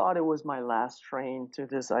 I thought it was my last train to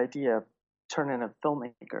this idea of turning a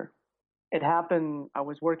filmmaker. It happened, I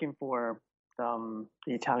was working for the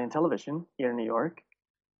Italian television here in New York,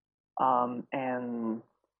 and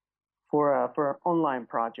for an online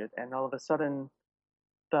project, and all of a sudden,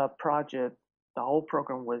 the whole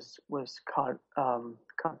program was cut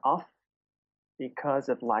off because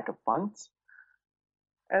of lack of funds,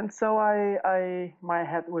 and so my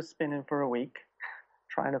head was spinning for a week,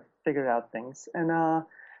 trying to figure out things, and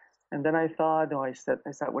then I thought, I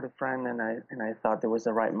sat with a friend, and I thought there was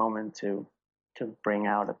the right moment to bring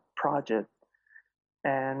out a project.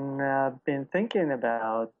 And been thinking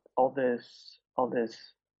about all this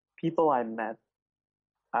people I met.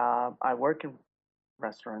 I work in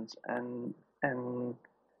restaurants, and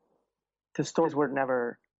the stories were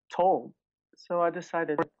never told. So I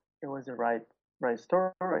decided it was the right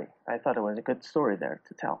story. I thought it was a good story there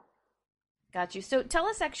to tell. Got you. So tell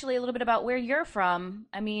us actually a little bit about where you're from.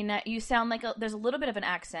 I mean, you sound like there's a little bit of an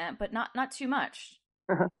accent, but not too much.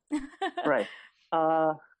 Right.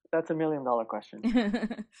 That's $1 million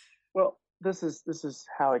question. Well, this is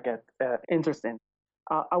how it gets interesting.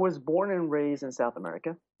 I was born and raised in South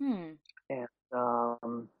America, and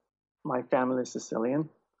my family is Sicilian.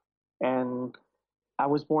 And I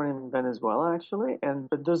was born in Venezuela, actually,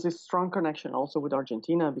 but there's this strong connection also with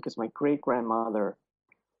Argentina because my great-grandmother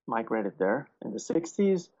migrated there in the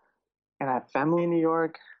 60s, and I have family in New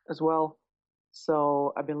York as well.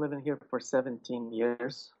 So I've been living here for 17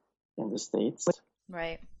 years in the States.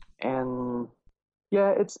 Right. And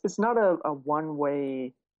yeah, it's not a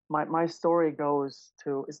one-way. My story goes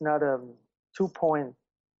to, it's not a two-point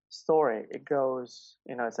story. It goes,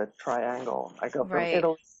 it's a triangle. I go from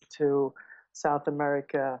Italy to South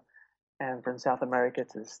America, and from South America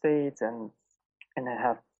to the States, and I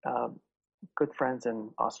have good friends in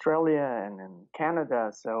Australia and in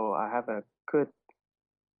Canada, so I have a good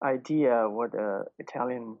idea what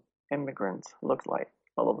Italian immigrants look like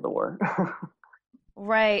all over the world.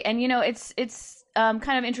 Right. And, it's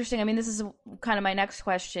kind of interesting. I mean, this is kind of my next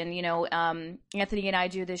question. Anthony and I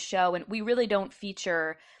do this show, and we really don't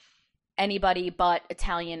feature anybody but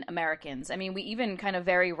Italian Americans. I mean, we even kind of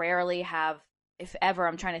very rarely have, if ever,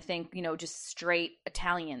 I'm trying to think, just straight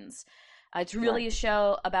Italians. It's really a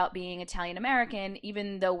show about being Italian American,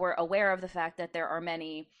 even though we're aware of the fact that there are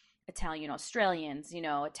many Italian Australians,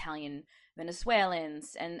 Italian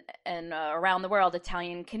Venezuelans, and around the world,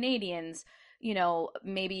 Italian Canadians.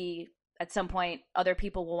 Maybe at some point other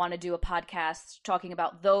people will want to do a podcast talking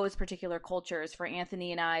about those particular cultures. For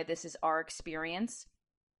Anthony and I, this is our experience.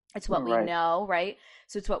 It's what we know, right?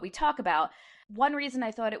 So it's what we talk about. One reason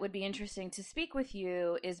I thought it would be interesting to speak with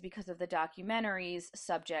you is because of the documentary's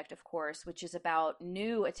subject, of course, which is about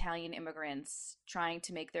new Italian immigrants trying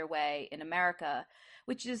to make their way in America,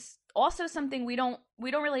 which is also something we don't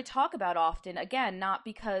really talk about often. Again, not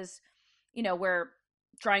because, we're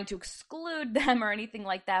trying to exclude them or anything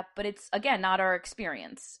like that, but it's, again, not our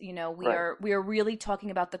experience. We are really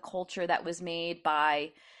talking about the culture that was made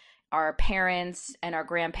by our parents and our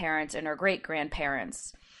grandparents and our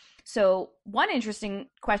great-grandparents. So one interesting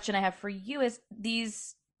question I have for you is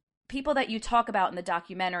these people that you talk about in the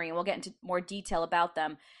documentary, and we'll get into more detail about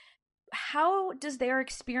them, how does their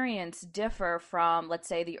experience differ from, let's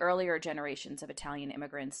say, the earlier generations of Italian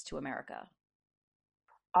immigrants to America?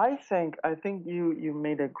 I think you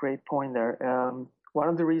made a great point there. One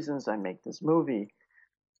of the reasons I make this movie,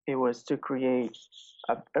 it was to create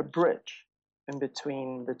a bridge in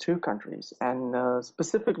between the two countries, and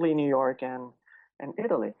specifically New York and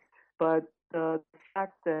Italy. But the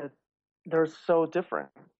fact that they're so different,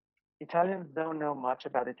 Italians don't know much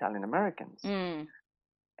about Italian Americans, and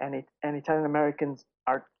Italian Americans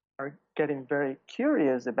are getting very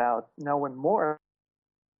curious about knowing more,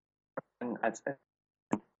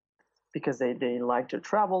 because they like to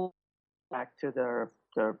travel back to their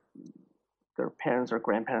parents' or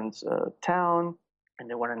grandparents' town, and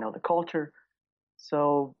they want to know the culture.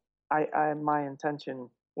 So my intention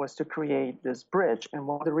was to create this bridge. And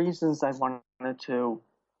one of the reasons I wanted to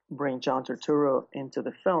bring John Turturro into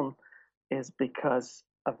the film is because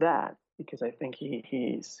of that, because I think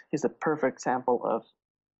he's a perfect example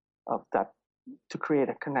of that, to create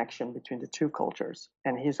a connection between the two cultures.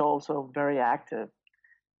 And he's also very active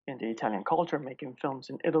in the Italian culture, making films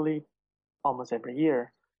in Italy almost every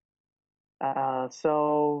year. And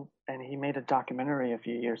he made a documentary a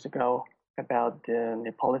few years ago about the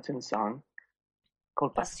Neapolitan song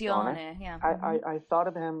called Passione. Yeah. I thought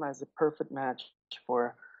of him as a perfect match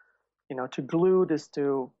for, to glue these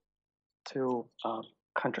two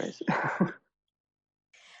countries.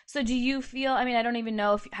 So do you feel, I mean, I don't even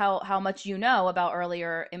know how much you know about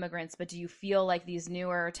earlier immigrants, but do you feel like these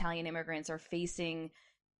newer Italian immigrants are facing,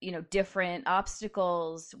 different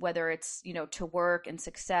obstacles, whether it's, to work and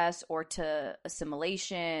success or to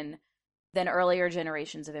assimilation, than earlier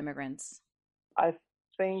generations of immigrants? I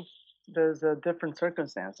think there's different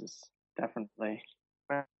circumstances, definitely.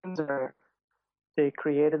 They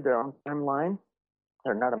created their own timeline.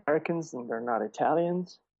 They're not Americans and they're not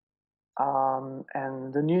Italians.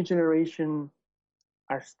 And the new generation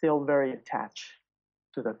are still very attached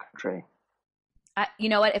to the country. You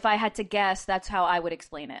know what? If I had to guess, that's how I would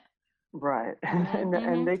explain it. Right.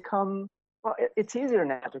 And they come, well, it's easier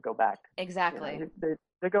now to go back. Exactly.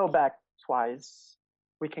 They go back twice.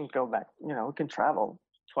 We can go back, we can travel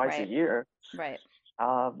twice a year. Right.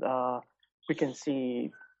 We can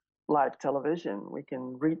see live television. We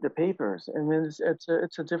can read the papers. I mean,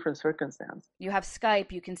 it's a different circumstance. You have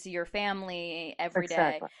Skype. You can see your family every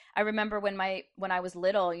day. I remember when I was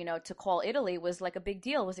little, to call Italy was like a big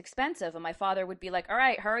deal. It was expensive, and my father would be like, "All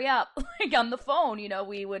right, hurry up!" Like on the phone.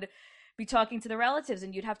 We would be talking to the relatives,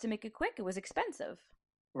 and you'd have to make it quick. It was expensive.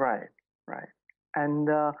 Right. And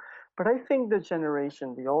but I think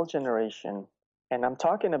the old generation, and I'm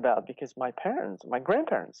talking about because my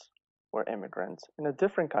grandparents were immigrants in a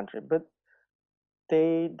different country, but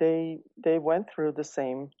they went through the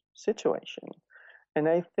same situation, and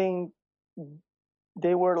I think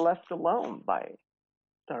they were left alone by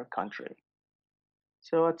their country.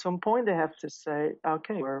 So at some point they have to say,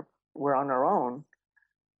 okay, we're on our own.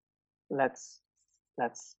 Let's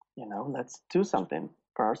let's do something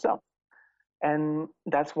for ourselves. And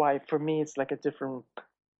that's why for me it's like a different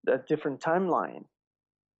timeline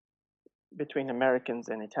between Americans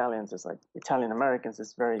and Italians. Is like Italian Americans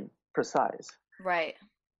is very precise. Right.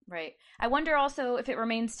 Right. I wonder also if it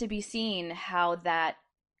remains to be seen how that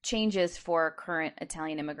changes for current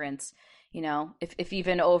Italian immigrants. You know, if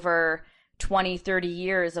even over 20, 30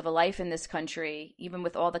 years of a life in this country, even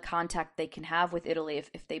with all the contact they can have with Italy,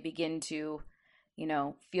 if they begin to, you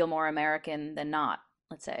know, feel more American than not,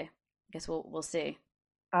 let's say. I guess we'll see.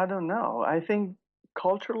 I don't know. I think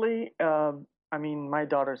culturally, I mean, my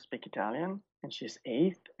daughter speaks Italian, and she's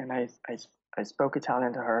 8, and I spoke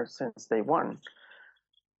Italian to her since day one.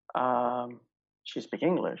 She speaks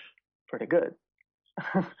English pretty good.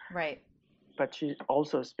 Right. But she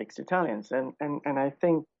also speaks Italian, and I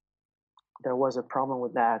think there was a problem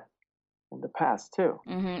with that in the past too.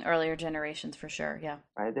 Mm-hmm. Earlier generations, for sure. Yeah.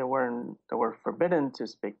 Right? They were forbidden to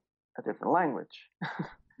speak a different language.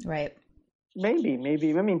 Right. Maybe.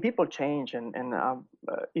 I mean, people change, and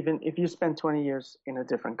even if you spend 20 years in a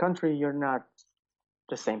different country, you're not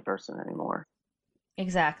the same person anymore.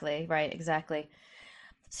 Exactly. Right. Exactly.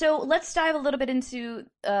 So let's dive a little bit into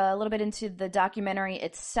the documentary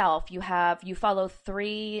itself. You follow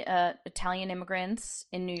 3 Italian immigrants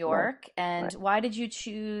in New York, Right. and Right. why did you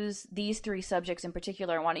choose these 3 subjects in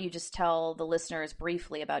particular? Why don't you just tell the listeners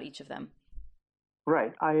briefly about each of them?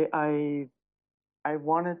 Right. I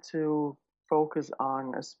wanted to focus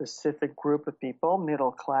on a specific group of people,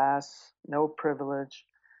 middle class, no privilege.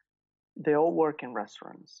 They all work in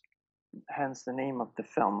restaurants, hence the name of the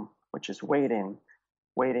film, which is Waiting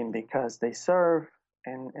because they serve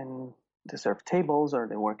and they serve tables, or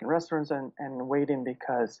they work in restaurants, and waiting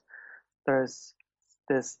because there's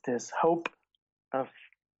this hope of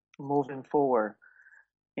moving forward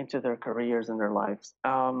into their careers and their lives.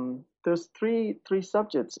 There's three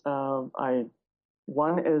subjects.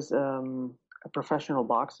 One is a professional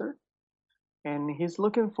boxer, and he's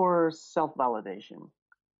looking for self-validation.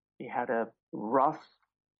 He had a rough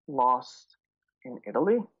loss in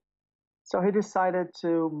Italy, so he decided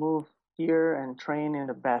to move here and train in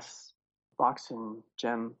the best boxing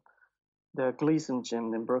gym, the Gleason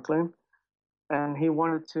Gym in Brooklyn. And he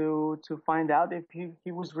wanted to find out if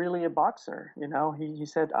he was really a boxer. You know, he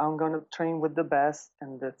said, I'm going to train with the best,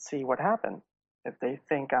 and let's see what happens. If they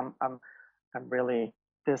think I'm really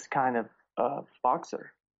this kind of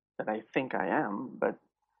boxer that I think I am.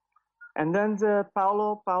 And then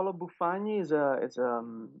Paolo Buffagni is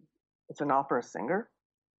an opera singer,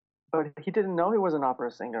 but he didn't know he was an opera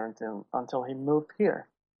singer until he moved here.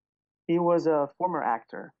 He was a former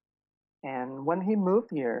actor, and when he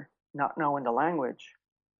moved here, not knowing the language,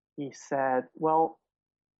 he said, well,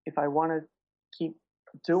 if I want to keep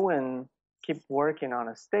working on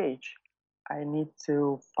a stage, I need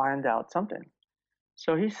to find out something.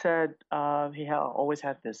 So he said he always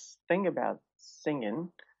had this thing about singing,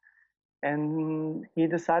 and he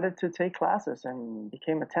decided to take classes and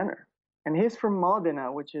became a tenor. And he's from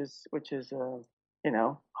Modena, which is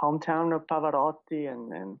hometown of Pavarotti,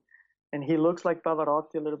 and he looks like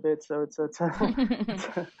Pavarotti a little bit. So it's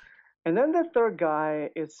and then the third guy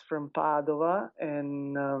is from Padova,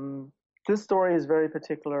 and this story is very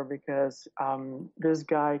particular because this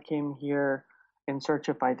guy came here in search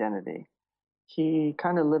of identity. He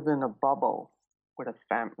kind of lived in a bubble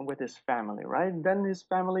with his family, right? And then his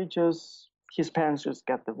parents just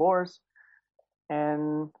got divorced,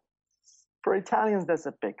 and for Italians, that's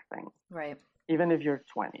a big thing, right? Even if you're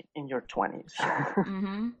in your 20s.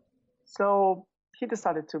 Mm-hmm. So he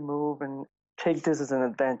decided to move and take this as an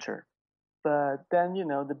adventure. But then,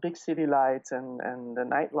 the big city lights and the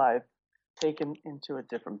nightlife take him into a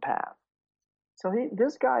different path. So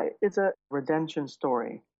this guy, it's a redemption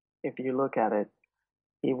story. If you look at it,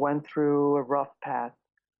 he went through a rough path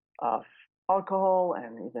of alcohol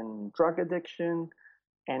and even drug addiction,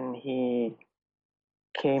 and he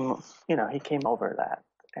came over that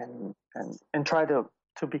and tried to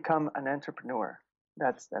become an entrepreneur.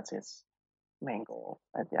 That's his main goal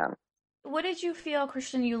at the end. What did you feel,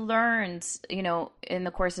 Christian, you learned, in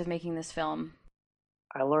the course of making this film?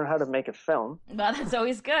 I learned how to make a film. Well, that's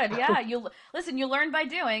always good. Yeah, you learn by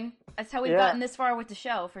doing. That's how we've gotten this far with the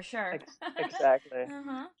show, for sure. Exactly.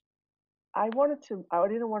 Uh-huh. I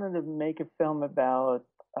didn't want to make a film about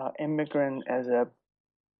immigrant as a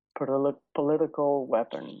political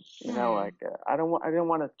weapon. I didn't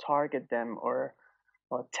want to target them or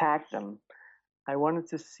or attack them. I wanted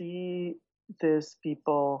to see these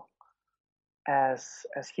people as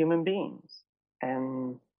human beings,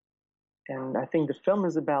 and I think the film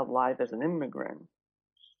is about life as an immigrant,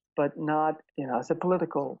 but not as a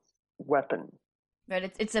political weapon.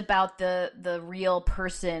 Right, it's about the real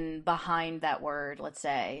person behind that word, let's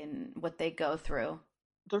say, and what they go through.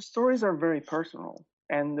 Their stories are very personal,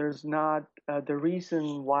 and there's not the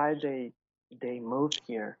reason why they moved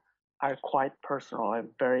here are quite personal and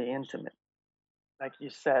very intimate. Like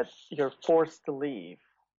you said, you're forced to leave,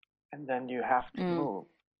 and then you have to move.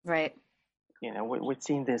 Right. We've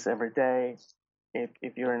seen this every day.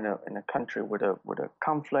 If you're in a country with a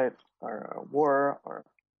conflict or a war or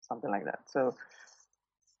something like that. So,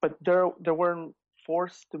 but they weren't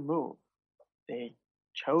forced to move. They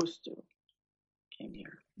chose to came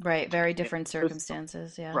here. Right. Very different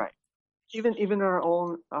circumstances. Yeah. Right. Even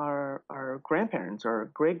our grandparents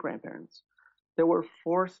or great grandparents, they were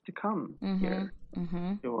forced to come here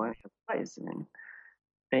to any place. I mean,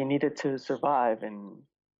 they needed to survive and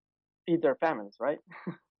feed their families, right?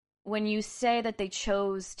 When you say that they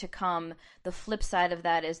chose to come, the flip side of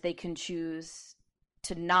that is they can choose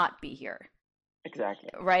to not be here. Exactly.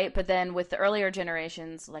 Right? But then with the earlier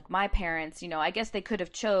generations, like my parents, I guess they could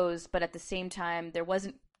have chose, but at the same time there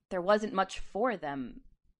wasn't much for them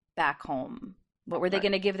back home. What were they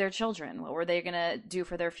going to give their children? What were they going to do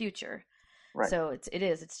for their future? Right. So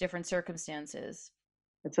it's different circumstances.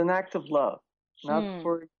 It's an act of love, not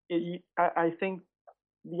for. I think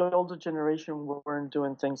the older generation weren't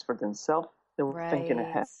doing things for themselves. They were thinking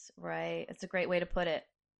ahead. Right. It's a great way to put it.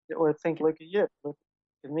 They were thinking, look at you, look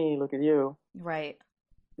at me, look at you. Right.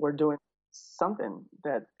 We're doing something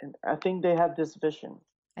and I think they had this vision.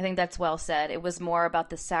 I think that's well said. It was more about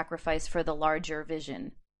the sacrifice for the larger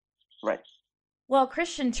vision. Right. Well,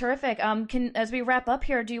 Christian, terrific. As we wrap up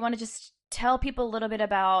here, do you want to just tell people a little bit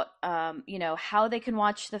about, how they can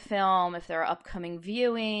watch the film, if there are upcoming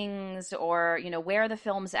viewings, or, where the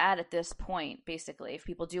film's at this point, basically? If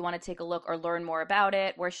people do want to take a look or learn more about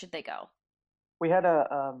it, where should they go? We had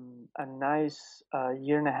a nice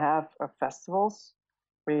year and a half of festivals.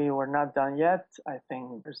 We were not done yet. I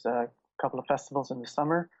think there's a couple of festivals in the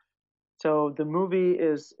summer. So the movie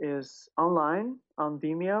is online on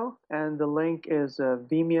Vimeo, and the link is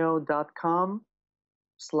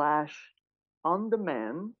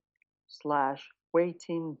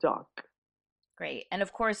vimeo.com/ondemand/waiting-duck. Great. And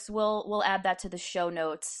of course, we'll add that to the show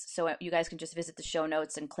notes, so you guys can just visit the show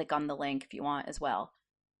notes and click on the link if you want as well.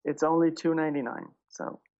 It's only $2.99.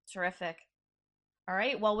 So terrific. All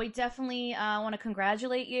right. Well, we definitely want to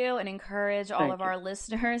congratulate you and encourage all of our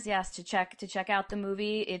listeners, yes, to check out the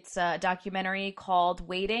movie. It's a documentary called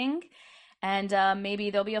Waiting, and maybe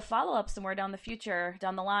there'll be a follow-up somewhere down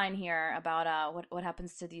the line here about what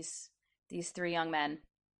happens to these three young men.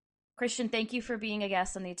 Christian, thank you for being a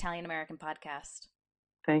guest on the Italian American Podcast.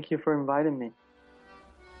 Thank you for inviting me.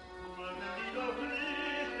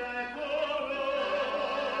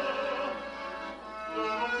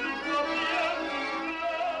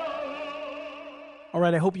 All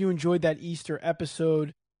right, I hope you enjoyed that Easter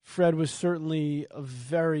episode. Fred was certainly a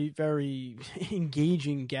very, very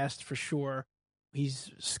engaging guest for sure. He's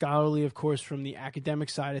scholarly, of course, from the academic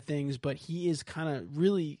side of things, but he is kind of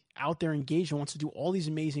really out there engaged and wants to do all these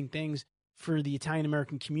amazing things for the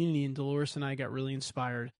Italian-American community, and Dolores and I got really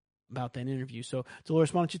inspired about that interview. So,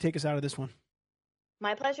 Dolores, why don't you take us out of this one?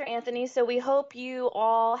 My pleasure, Anthony. So we hope you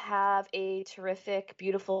all have a terrific,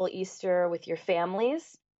 beautiful Easter with your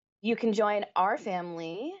families. You can join our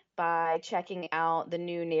family by checking out the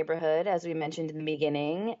new neighborhood, as we mentioned in the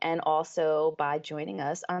beginning, and also by joining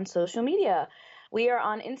us on social media. We are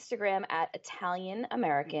on Instagram at Italian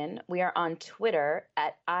American. We are on Twitter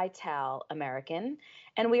at Ital American.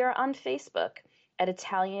 And we are on Facebook at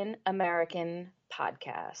Italian American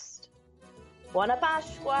Podcast. Buona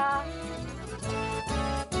Pasqua!